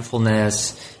in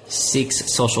mindfulness,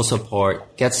 seeks social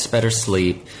support, gets better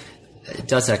sleep,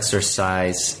 does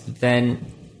exercise,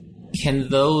 then can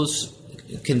those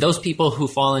people who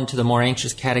fall into the more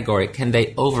anxious category, can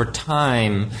they over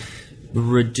time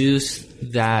reduce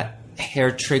that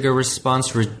hair trigger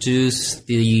response, reduce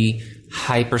the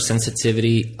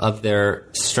hypersensitivity of their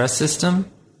stress system?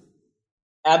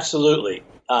 Absolutely.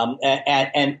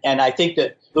 And I think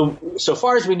that so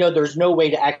far as we know, there's no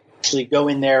way to actually go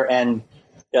in there and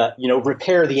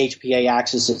repair the HPA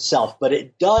axis itself, but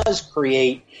it does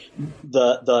create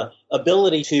the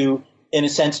ability to, in a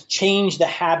sense, change the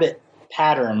habit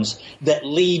patterns that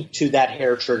lead to that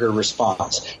hair trigger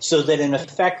response. So that in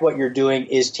effect, what you're doing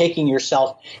is taking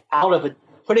yourself out of it,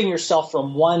 putting yourself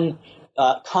from one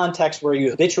context where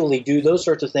you habitually do those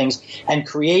sorts of things and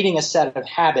creating a set of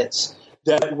habits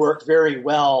that work very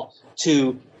well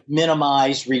to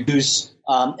minimize, reduce,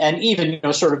 and even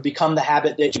sort of become the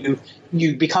habit that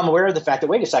you become aware of the fact that,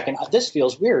 wait a second, this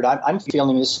feels weird. I'm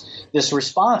feeling this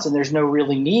response, and there's no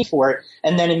really need for it,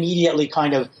 and then immediately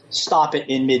kind of stop it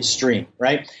in midstream,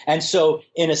 right? And so,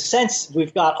 in a sense,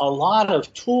 we've got a lot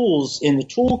of tools in the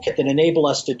toolkit that enable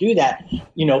us to do that.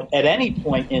 At any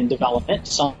point in development,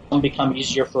 some become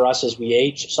easier for us as we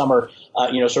age. Some are,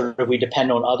 sort of we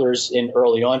depend on others in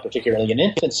early on, particularly in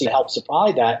infancy, to help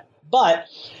supply that. But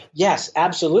yes,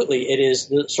 absolutely, it is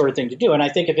the sort of thing to do. And I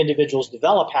think if individuals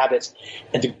develop habits,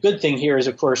 and the good thing here is,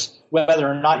 of course, whether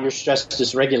or not you're stressed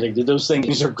dysregulated, those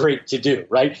things are great to do,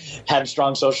 right? Have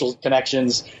strong social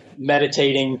connections,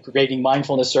 meditating, creating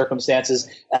mindfulness circumstances,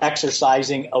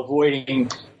 exercising, avoiding,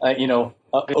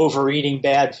 overeating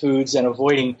bad foods, and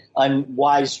avoiding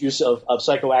unwise use of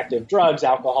psychoactive drugs,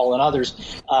 alcohol, and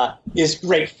others is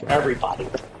great for everybody.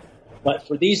 But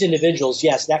for these individuals,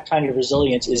 yes, that kind of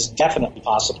resilience is definitely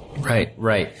possible.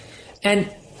 Right. And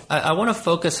I want to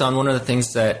focus on one of the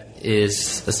things that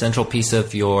is a central piece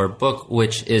of your book,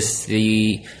 which is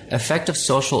the effect of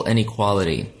social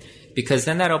inequality. Because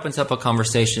then that opens up a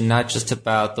conversation not just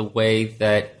about the way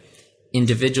that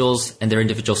individuals and their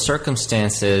individual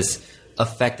circumstances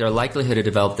affect their likelihood to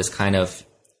develop this kind of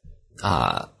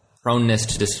proneness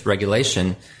to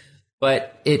dysregulation,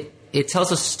 but it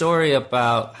tells a story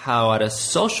about how at a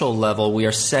social level we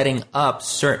are setting up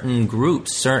certain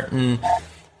groups, certain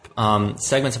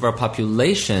segments of our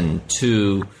population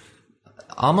to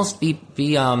almost be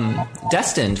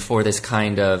destined for this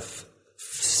kind of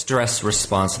stress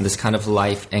response and this kind of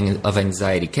life of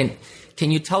anxiety.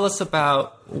 Can you tell us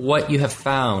about what you have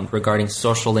found regarding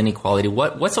social inequality,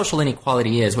 what social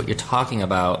inequality is, what you're talking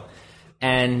about,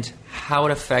 and how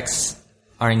it affects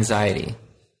our anxiety?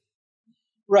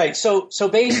 Right. So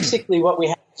basically what we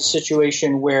have is a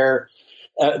situation where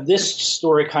this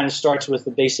story kind of starts with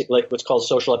the basic, like what's called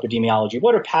social epidemiology.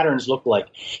 What do patterns look like?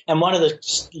 And one of the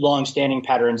long-standing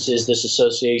patterns is this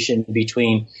association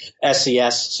between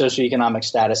SES, socioeconomic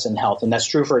status, and health. And that's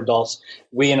true for adults.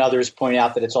 We and others point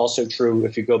out that it's also true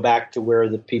if you go back to where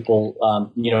the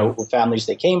people, families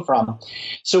they came from.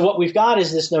 So what we've got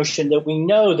is this notion that we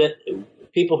know that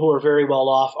people who are very well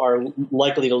off are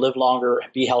likely to live longer,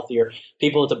 be healthier.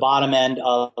 People at the bottom end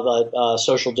of the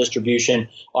social distribution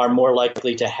are more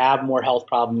likely to have more health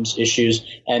problems, issues,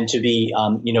 and to be,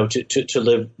 to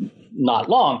live not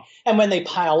long. And when they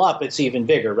pile up, it's even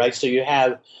bigger, right? So you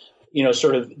have,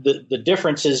 sort of the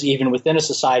differences even within a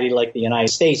society like the United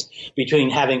States between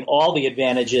having all the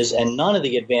advantages and none of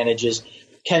the advantages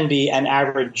can be an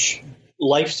average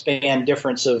lifespan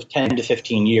difference of 10 to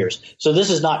 15 years. So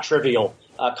this is not trivial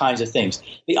kinds of things.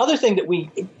 The other thing that we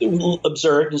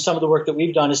observed in some of the work that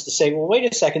we've done is to say, well,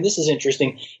 wait a second, this is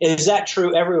interesting. Is that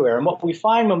true everywhere? And what we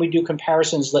find when we do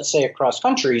comparisons, let's say across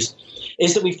countries,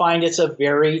 is that we find it's a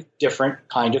very different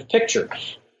kind of picture.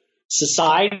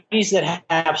 Societies that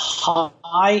have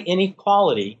high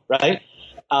inequality, right?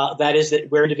 That is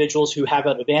that where individuals who have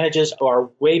advantages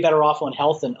are way better off on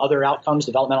health and other outcomes,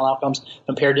 developmental outcomes,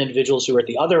 compared to individuals who are at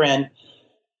the other end.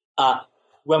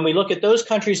 When we look at those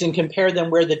countries and compare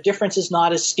them where the difference is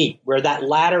not as steep, where that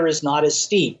ladder is not as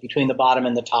steep between the bottom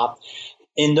and the top,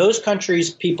 in those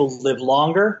countries, people live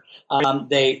longer,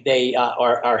 they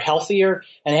are healthier,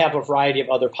 and they have a variety of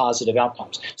other positive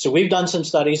outcomes. So we've done some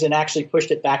studies and actually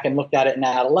pushed it back and looked at it in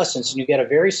adolescence, and you get a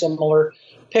very similar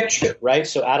picture, right?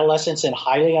 So adolescents in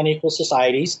highly unequal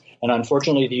societies, and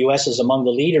unfortunately the U.S. is among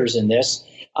the leaders in this,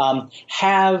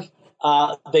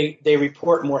 they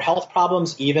report more health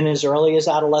problems even as early as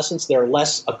adolescence. They're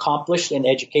less accomplished in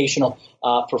educational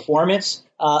performance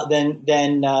than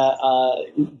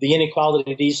the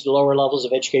inequality leads to lower levels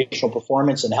of educational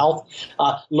performance and health,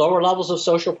 lower levels of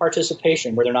social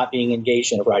participation where they're not being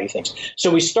engaged in a variety of things.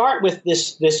 So we start with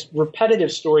this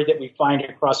repetitive story that we find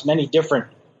across many different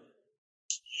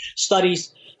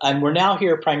studies, and we're now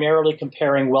here primarily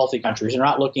comparing wealthy countries. We're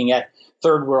not looking at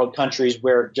third world countries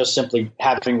where just simply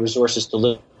having resources to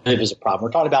live is a problem.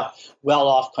 We're talking about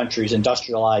well-off countries,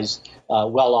 industrialized,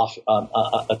 well-off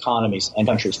economies and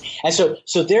countries. And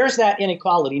so there's that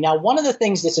inequality. Now, one of the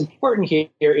things that's important here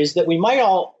is that we might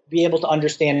all be able to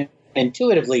understand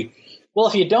intuitively, well,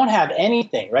 if you don't have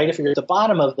anything, right, if you're at the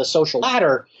bottom of the social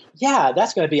ladder, yeah,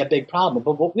 that's going to be a big problem.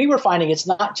 But what we were finding, it's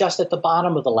not just at the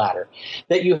bottom of the ladder,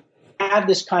 that you have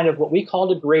this kind of what we call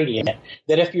a gradient,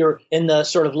 that if you're in the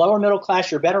sort of lower middle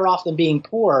class, you're better off than being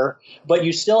poor, but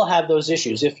you still have those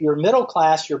issues. If you're middle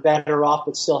class, you're better off,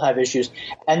 but still have issues.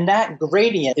 And that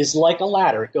gradient is like a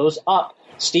ladder. It goes up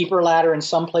steeper ladder in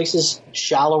some places,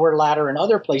 shallower ladder in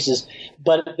other places,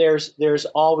 but there's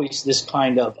always this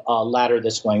kind of ladder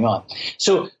that's going on.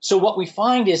 So what we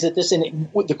find is that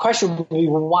the question would be,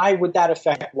 well, why would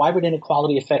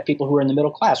inequality affect people who are in the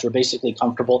middle class, who are basically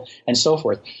comfortable and so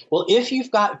forth? Well, if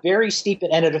you've got very steep,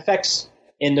 and it affects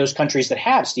in those countries that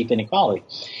have steep inequality.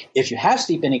 If you have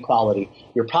steep inequality,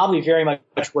 you're probably very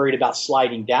much worried about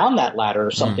sliding down that ladder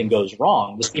if something goes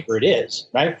wrong, the steeper it is,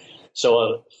 right? So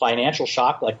a financial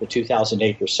shock like the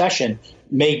 2008 recession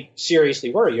may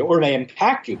seriously worry you or may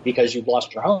impact you because you've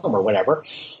lost your home or whatever.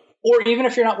 Or even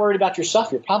if you're not worried about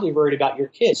yourself, you're probably worried about your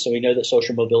kids. So we know that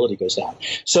social mobility goes down.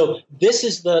 So this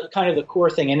is the kind of the core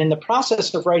thing. And in the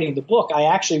process of writing the book, I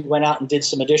actually went out and did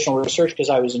some additional research because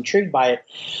I was intrigued by it,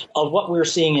 of what we were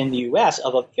seeing in the U.S.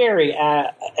 of a very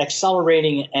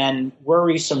accelerating and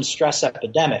worrisome stress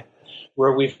epidemic,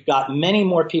 where we've got many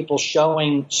more people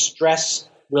showing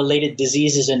stress-related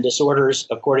diseases and disorders,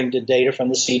 according to data from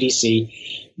the CDC,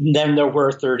 than there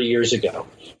were 30 years ago.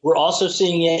 We're also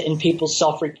seeing it in people's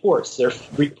self-reports. They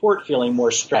report feeling more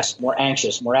stressed, more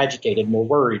anxious, more agitated, more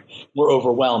worried, more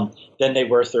overwhelmed than they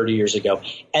were 30 years ago.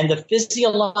 And the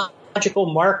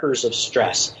physiological markers of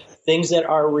stress, things that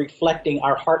are reflecting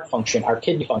our heart function, our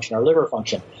kidney function, our liver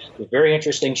function. A very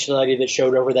interesting study that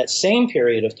showed over that same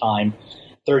period of time,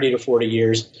 30 to 40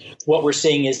 years, what we're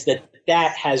seeing is that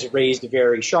has raised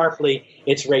very sharply.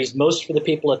 It's raised most for the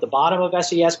people at the bottom of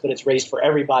SES, but it's raised for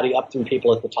everybody up through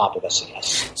people at the top of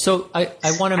SES. So I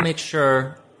want to make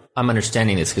sure I'm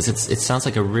understanding this, because it sounds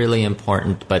like a really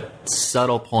important but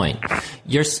subtle point.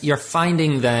 You're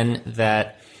finding then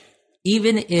that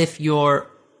even if you're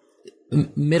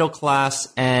middle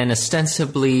class and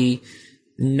ostensibly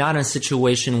not in a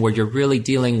situation where you're really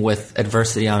dealing with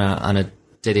adversity on a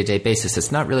day-to-day basis,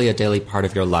 it's not really a daily part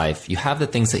of your life, you have the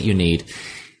things that you need,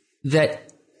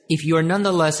 that if you are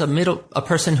nonetheless a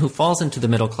person who falls into the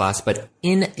middle class, but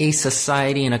in a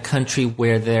society, in a country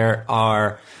where there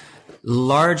are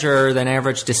larger than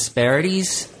average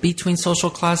disparities between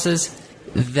social classes,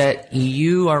 that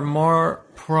you are more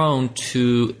prone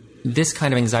to this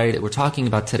kind of anxiety that we're talking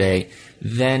about today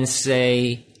than,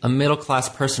 say, a middle class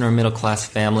person or a middle class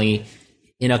family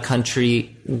in a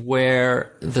country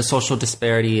where the social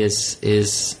disparity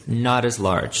is not as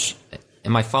large.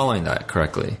 Am I following that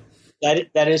correctly?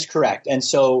 That is correct. And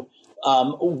so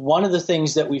one of the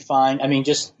things that we find,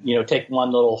 just, take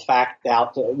one little fact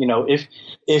out,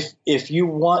 if you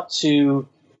want to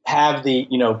have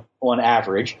on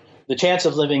average, the chance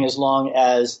of living as long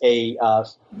as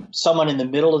someone in the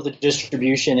middle of the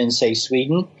distribution in, say,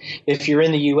 Sweden, if you're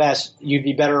in the U.S., you'd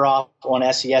be better off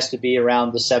on SES to be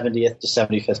around the 70th to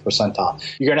 75th percentile.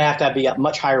 You're going to be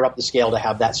much higher up the scale to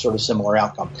have that sort of similar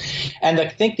outcome. And I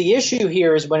think the issue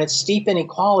here is when it's steep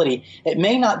inequality, it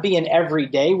may not be an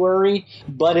everyday worry,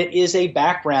 but it is a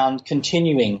background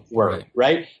continuing worry,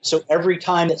 right? So every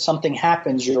time that something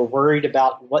happens, you're worried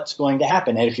about what's going to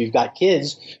happen. And if you've got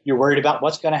kids, you're worried about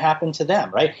what's going to happen to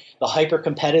them, right? The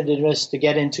hyper-competitiveness to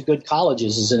get into good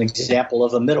colleges is an example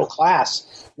of a middle class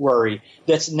worry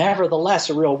that's nevertheless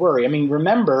a real worry.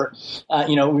 Remember,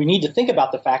 we need to think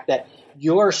about the fact that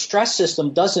your stress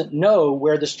system doesn't know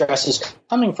where the stress is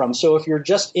coming from. So if you're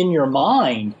just in your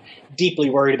mind deeply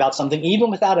worried about something,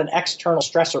 even without an external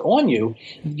stressor on you,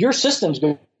 your system's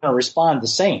going to respond the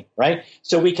same, right?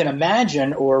 So we can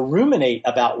imagine or ruminate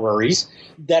about worries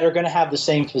that are going to have the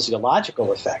same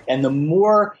physiological effect. And the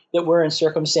more that we're in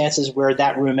circumstances where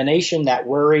that rumination, that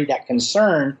worry, that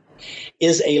concern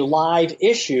is a live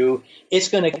issue, it's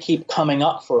going to keep coming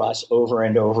up for us over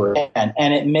and over again.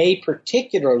 And it may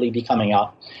particularly be coming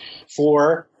up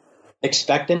for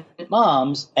expectant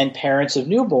moms and parents of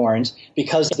newborns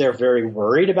because they're very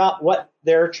worried about what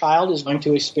their child is going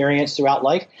to experience throughout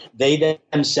life. They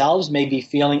themselves may be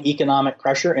feeling economic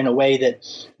pressure in a way that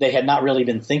they had not really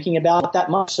been thinking about that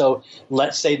much. So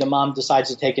let's say the mom decides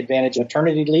to take advantage of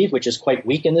maternity leave, which is quite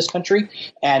weak in this country,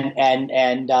 and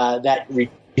that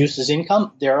reduces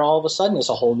income. There all of a sudden is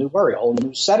a whole new worry, a whole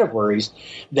new set of worries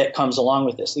that comes along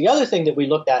with this. The other thing that we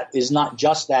looked at is not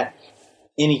just that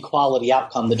inequality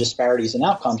outcome, the disparities in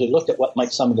outcomes. We looked at what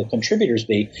might some of the contributors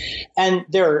be. And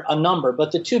there are a number,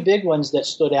 but the two big ones that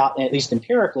stood out, at least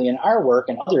empirically in our work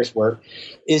and others' work,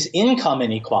 is income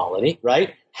inequality,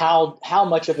 right? How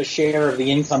much of a share of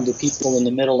the income do people in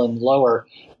the middle and lower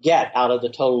get out of the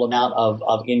total amount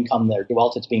of income, their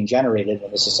wealth that's being generated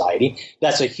in the society?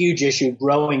 That's a huge issue,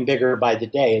 growing bigger by the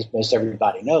day, as most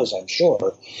everybody knows, I'm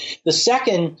sure. The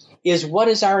second is, what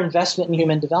is our investment in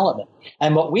human development?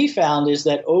 And what we found is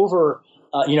that over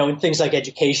in things like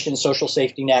education, social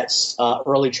safety nets,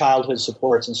 early childhood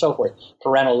supports, and so forth,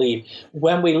 parental leave.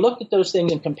 When we look at those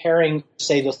things and comparing,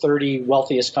 say, the 30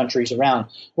 wealthiest countries around,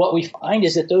 what we find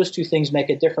is that those two things make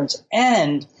a difference,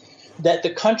 and that the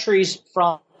countries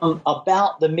from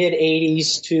about the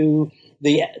mid-'80s to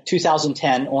the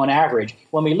 2010 on average,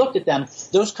 when we looked at them,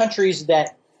 those countries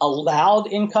that allowed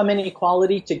income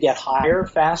inequality to get higher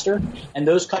faster, and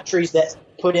those countries that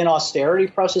put in austerity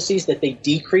processes, that they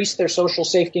decreased their social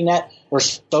safety net or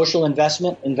social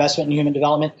investment in human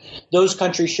development, those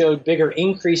countries showed bigger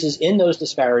increases in those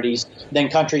disparities than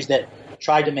countries that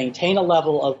tried to maintain a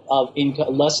level of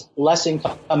income, less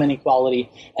income inequality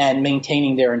and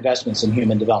maintaining their investments in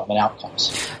human development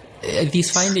outcomes. These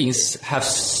findings have,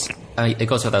 it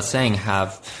goes without saying,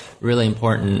 have really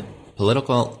important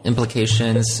political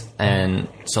implications and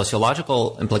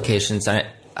sociological implications. And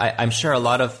I'm sure a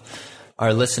lot of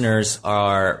our listeners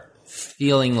are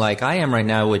feeling like I am right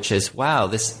now, which is, wow,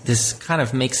 this kind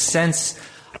of makes sense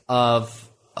about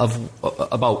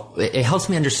it helps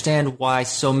me understand why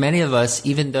so many of us,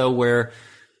 even though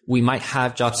we might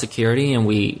have job security and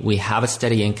we have a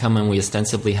steady income and we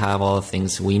ostensibly have all the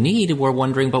things we need, we're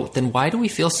wondering, but then why do we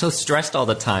feel so stressed all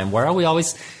the time? Why are we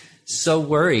always so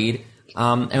worried?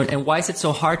 And why is it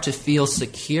so hard to feel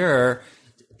secure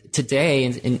today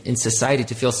in society,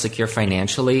 to feel secure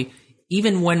financially,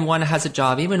 even when one has a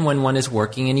job, even when one is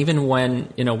working, and even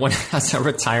when one has a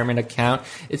retirement account?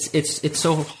 It's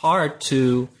so hard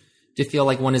to feel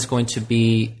like one is going to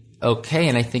be okay.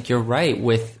 And I think you're right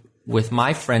with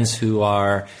my friends who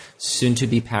are soon to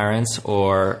be parents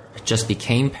or just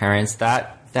became parents,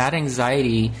 that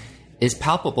anxiety is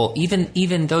palpable,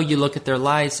 even though you look at their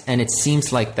lives and it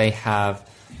seems like they have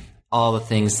all the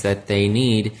things that they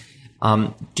need.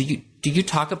 Do you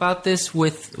talk about this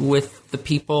with the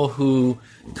people who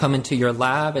come into your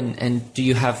lab, and do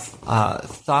you have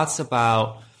thoughts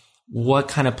about what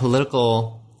kind of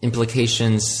political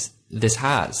implications this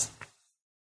has?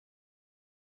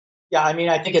 Yeah, I mean,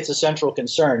 I think it's a central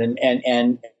concern,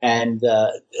 and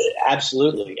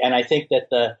absolutely. And I think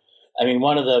that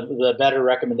one of the better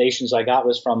recommendations I got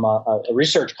was from a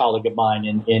research colleague of mine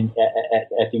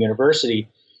at the university,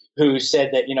 who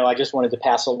said that, I just wanted to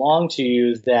pass along to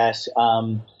you that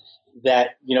some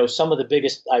of the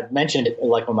biggest, I've mentioned it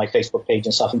like on my Facebook page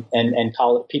and stuff, and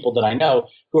people that I know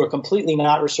who are completely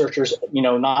not researchers,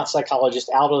 not psychologists,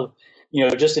 out of,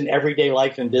 just in everyday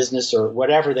life and business or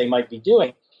whatever they might be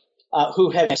doing,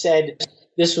 who have said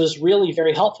this was really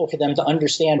very helpful for them to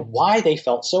understand why they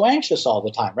felt so anxious all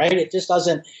the time, right? It just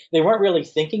they weren't really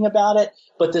thinking about it,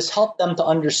 but this helped them to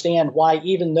understand why,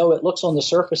 even though it looks on the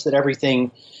surface that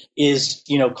everything is,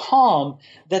 calm,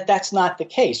 that's not the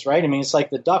case, right? I mean, it's like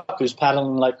the duck who's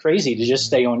paddling like crazy to just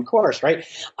stay on course, right?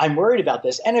 I'm worried about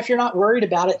this. And if you're not worried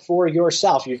about it for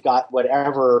yourself, you've got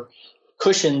whatever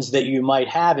cushions that you might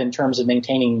have in terms of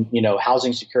maintaining,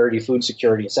 housing security, food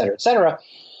security, et cetera,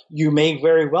 you may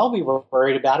very well be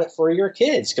worried about it for your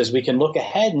kids, because we can look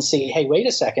ahead and see, hey, wait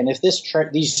a second, if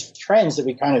these trends that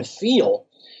we kind of feel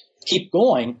keep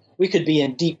going, we could be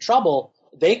in deep trouble.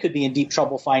 They could be in deep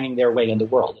trouble finding their way in the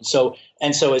world.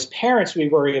 And so as parents, we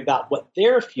worry about what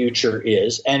their future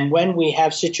is. And when we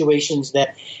have situations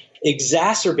that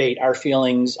exacerbate our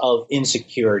feelings of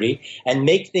insecurity and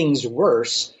make things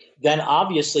worse, then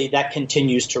obviously that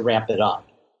continues to ramp it up.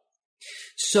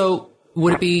 So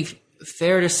would it be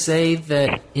fair to say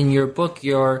that in your book,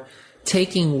 you're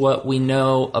taking what we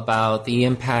know about the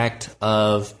impact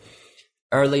of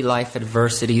early life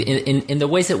adversity in the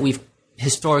ways that we've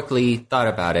historically thought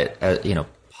about it,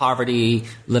 poverty,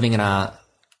 living in an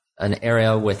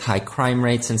area with high crime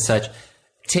rates and such,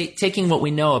 taking what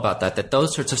we know about that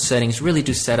those sorts of settings really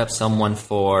do set up someone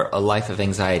for a life of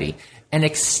anxiety, and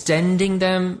extending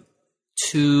them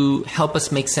to help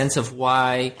us make sense of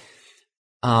why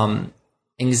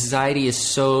anxiety is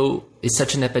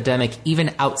such an epidemic,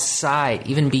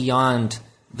 even beyond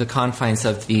the confines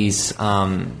of these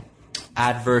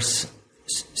adverse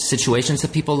situations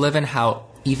that people live in. How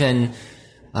even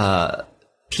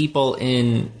people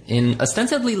in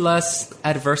ostensibly less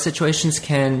adverse situations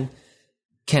can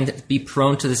be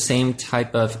prone to the same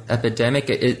type of epidemic.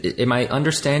 Am I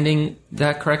understanding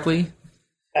that correctly?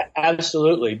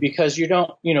 Absolutely, because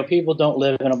people don't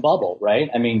live in a bubble, right?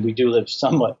 I mean, we do live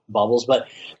somewhat in bubbles, but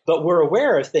we're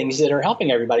aware of things that are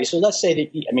helping everybody. So let's say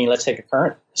that, let's take a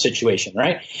current situation,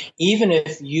 right? Even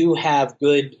if you have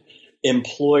good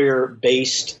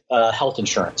employer-based health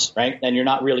insurance, right? And you're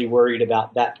not really worried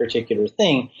about that particular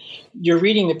thing. You're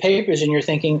reading the papers and you're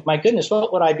thinking, my goodness,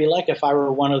 what would I be like if I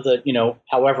were one of the,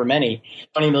 however many,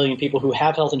 20 million people who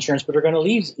have health insurance but are going to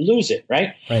lose it,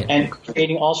 right? And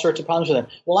creating all sorts of problems for them.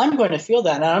 Well, I'm going to feel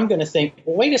that, and I'm going to think,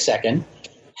 well, wait a second,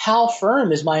 how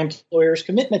firm is my employer's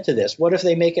commitment to this? What if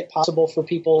they make it possible for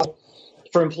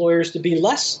employers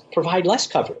to provide less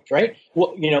coverage, right?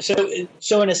 Well,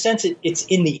 so in a sense, it's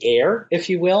in the air, if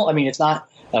you will. I mean, it's not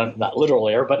literal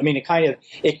air, but I mean,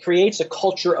 it creates a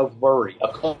culture of worry,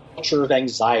 a culture of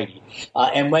anxiety.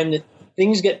 And when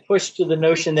things get pushed to the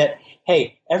notion that,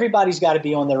 hey, everybody's got to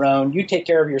be on their own, you take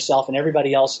care of yourself and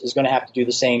everybody else is going to have to do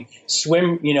the same,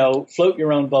 swim, float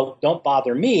your own boat, don't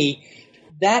bother me,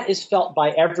 that is felt by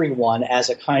everyone as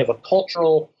a kind of a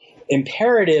cultural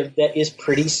imperative that is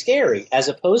pretty scary, as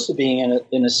opposed to being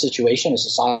in a situation, a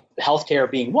society, healthcare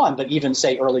being one, but even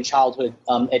say early childhood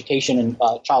education and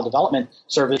child development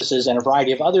services and a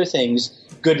variety of other things,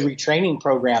 good retraining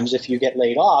programs if you get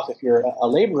laid off, if you're a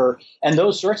laborer, and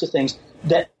those sorts of things.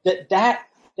 That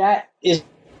is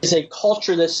a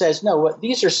culture that says, no,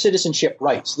 these are citizenship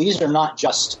rights. These are not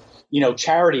just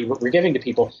charity we're giving to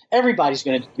people. Everybody's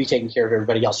going to be taking care of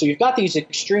everybody else. So you've got these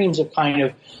extremes of kind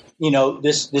of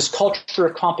this culture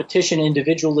of competition,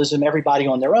 individualism, everybody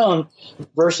on their own,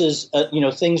 versus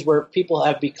things where people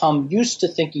have become used to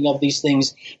thinking of these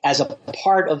things as a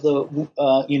part of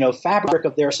the fabric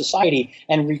of their society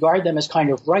and regard them as kind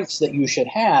of rights that you should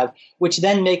have, which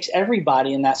then makes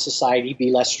everybody in that society be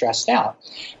less stressed out.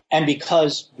 And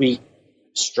because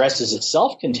stress is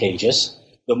itself contagious,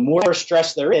 the more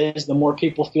stress there is, the more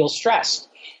people feel stressed.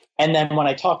 And then when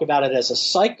I talk about it as a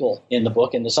cycle in the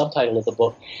book, in the subtitle of the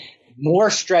book, more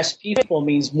stressed people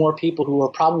means more people who are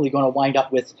probably going to wind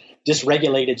up with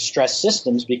dysregulated stress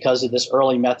systems because of this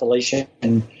early methylation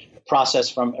process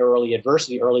from early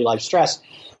adversity, early life stress,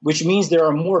 which means there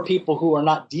are more people who are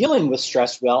not dealing with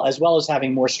stress well as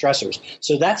having more stressors.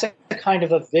 So that's a kind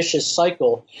of a vicious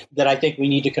cycle that I think we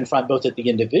need to confront both at the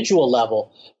individual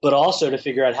level, but also to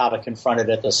figure out how to confront it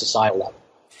at the societal level.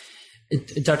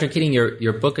 Dr. Keating,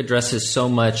 your book addresses so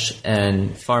much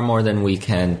and far more than we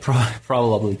can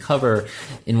probably cover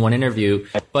in one interview.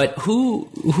 But who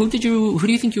do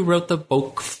you think you wrote the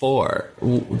book for?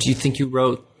 Do you think you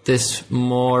wrote this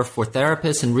more for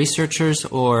therapists and researchers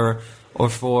or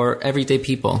for everyday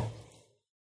people?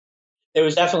 It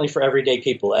was definitely for everyday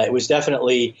people. It was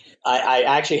definitely, I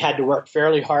actually had to work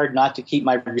fairly hard not to keep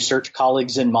my research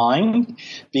colleagues in mind,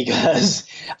 because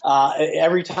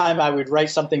every time I would write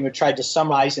something that tried to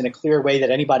summarize in a clear way that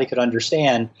anybody could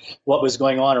understand what was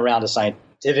going on around a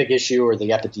scientific issue or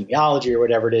the epidemiology or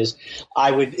whatever it is,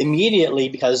 I would immediately,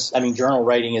 because journal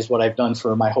writing is what I've done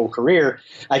for my whole career,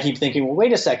 I keep thinking, well,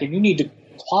 wait a second, you need to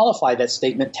qualify that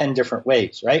statement 10 different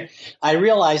ways, right? I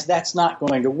realized that's not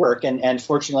going to work. And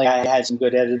fortunately, I had some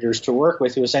good editors to work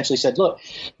with who essentially said, look,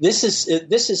 this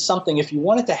is something, if you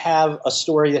want it to have a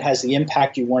story that has the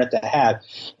impact you want it to have,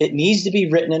 it needs to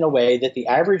be written in a way that the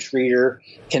average reader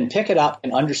can pick it up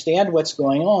and understand what's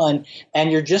going on.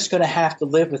 And you're just going to have to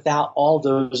live without all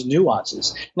those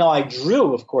nuances. Now, I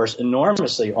drew, of course,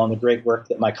 enormously on the great work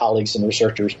that my colleagues and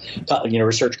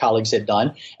research colleagues had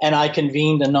done. And I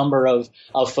convened a number of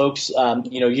folks,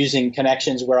 using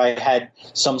connections where I had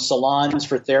some salons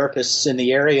for therapists in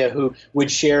the area who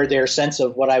would share their sense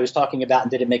of what I was talking about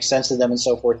and did it make sense to them and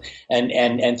so forth.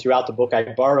 And throughout the book,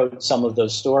 I borrowed some of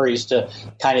those stories to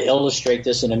kind of illustrate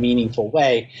this in a meaningful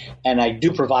way. And I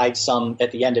do provide some,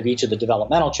 at the end of each of the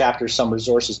developmental chapters, some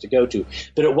resources to go to.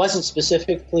 But it wasn't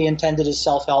specifically intended as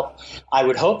self-help. I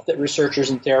would hope that researchers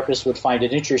and therapists would find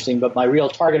it interesting, but my real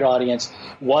target audience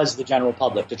was the general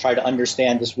public, to try to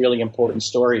understand this really important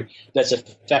story that's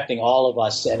affecting all of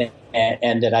us, and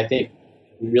that I think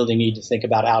we really need to think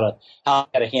about how to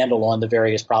get a handle on the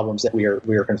various problems that we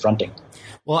are confronting.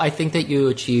 Well, I think that you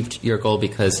achieved your goal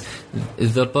because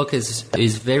the book is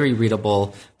very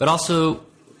readable, but also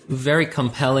very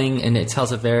compelling, and it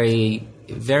tells a very,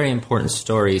 very important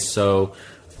story. So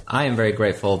I am very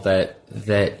grateful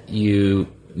that you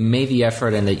made the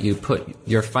effort and that you put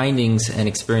your findings and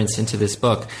experience into this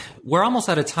book. We're almost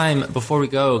out of time. Before we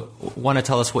go, want to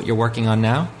tell us what you're working on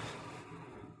now?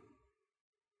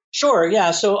 Sure.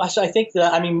 Yeah. So I think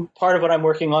part of what I'm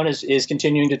working on is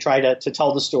continuing to try to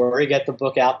tell the story, get the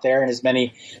book out there in as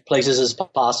many places as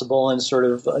possible, and sort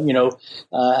of,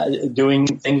 doing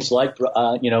things like,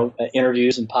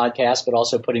 interviews and podcasts, but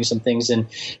also putting some things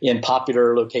in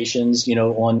popular locations,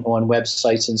 on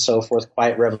websites and so forth.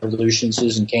 Quiet Revolution,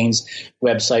 Susan Cain's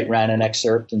website ran an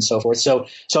excerpt and so forth. So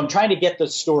I'm trying to get the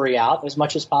story out as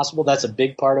much as possible. That's a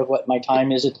big part of what my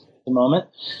time is the moment.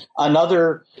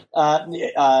 Another,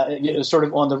 sort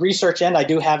of on the research end, I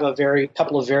do have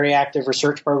couple of very active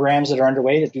research programs that are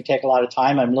underway that do take a lot of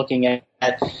time. I'm looking at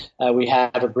we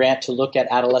have a grant to look at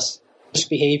adolescent risk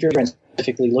behavior, and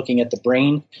specifically looking at the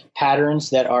brain patterns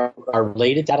that are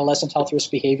related to adolescent health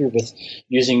risk behavior, with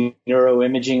using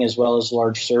neuroimaging as well as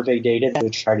large survey data to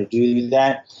try to do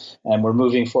that. And we're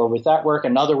moving forward with that work.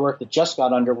 Another work that just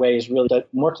got underway is really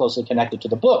more closely connected to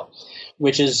the book,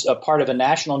 which is a part of a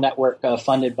national network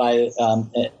funded by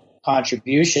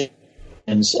contributions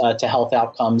to health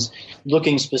outcomes,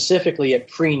 looking specifically at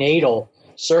prenatal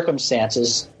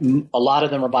circumstances. A lot of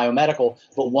them are biomedical,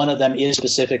 but one of them is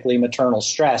specifically maternal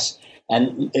stress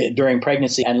and during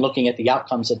pregnancy, and looking at the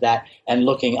outcomes of that, and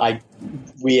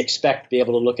we expect to be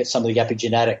able to look at some of the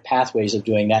epigenetic pathways of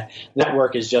doing that. That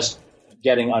work is just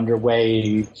getting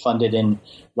underway, funded in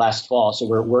last fall. So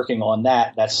we're working on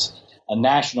that. That's a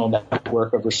national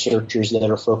network of researchers that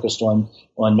are focused on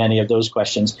many of those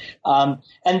questions. And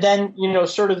then,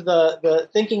 sort of the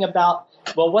thinking about,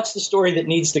 well, what's the story that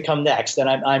needs to come next? And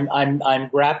I'm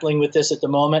grappling with this at the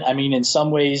moment. I mean, in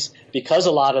some ways, because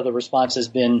a lot of the response has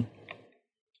been,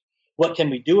 what can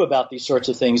we do about these sorts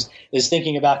of things, is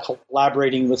thinking about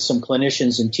collaborating with some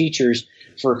clinicians and teachers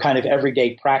for kind of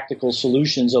everyday practical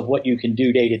solutions of what you can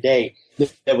do day to day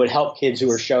that would help kids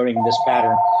who are showing this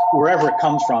pattern, wherever it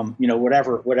comes from,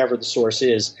 whatever the source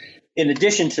is. In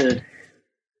addition to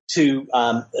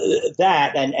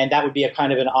that, and that would be a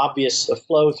kind of an obvious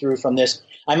flow through from this,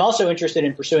 I'm also interested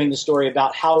in pursuing the story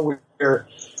about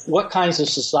what kinds of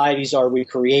societies are we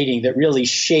creating that really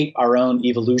shape our own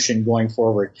evolution going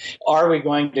forward? Are we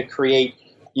going to create,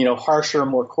 harsher,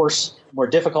 more coarse, more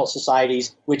difficult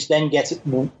societies, which then gets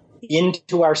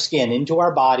into our skin, into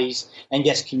our bodies, and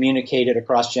gets communicated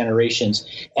across generations?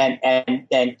 And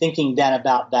thinking then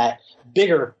about that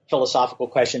bigger philosophical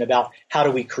question about how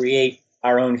do we create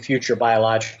our own future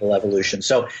biological evolution.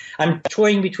 So I'm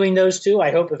toying between those two. I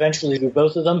hope eventually do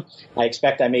both of them. I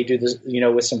expect I may do this,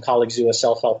 with some colleagues, do a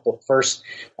self-help book first,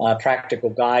 practical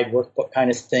guide, workbook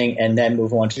kind of thing, and then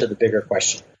move on to the bigger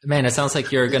question. Man, it sounds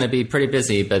like you're going to be pretty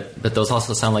busy, but those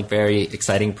also sound like very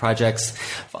exciting projects.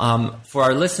 For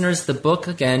our listeners, the book,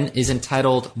 again, is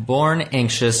entitled Born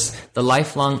Anxious, The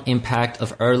Lifelong Impact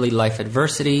of Early Life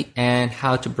Adversity and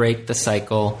How to Break the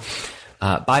Cycle,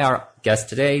 by our guest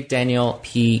today, Daniel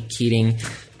P. Keating.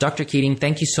 Dr. Keating,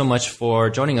 thank you so much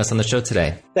for joining us on the show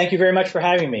today. Thank you very much for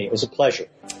having me. It was a pleasure.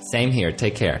 Same here.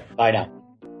 Take care. Bye now.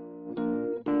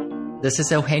 This is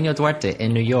Eugenio Duarte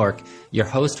in New York, your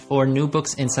host for New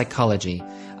Books in Psychology.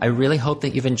 I really hope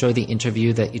that you've enjoyed the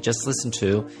interview that you just listened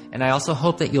to, and I also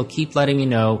hope that you'll keep letting me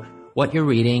know what you're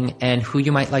reading and who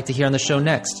you might like to hear on the show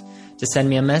next. To send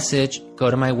me a message, go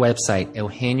to my website,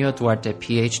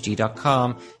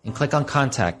 eugenioduartephd.com, and click on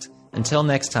Contact. Until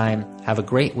next time, have a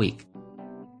great week.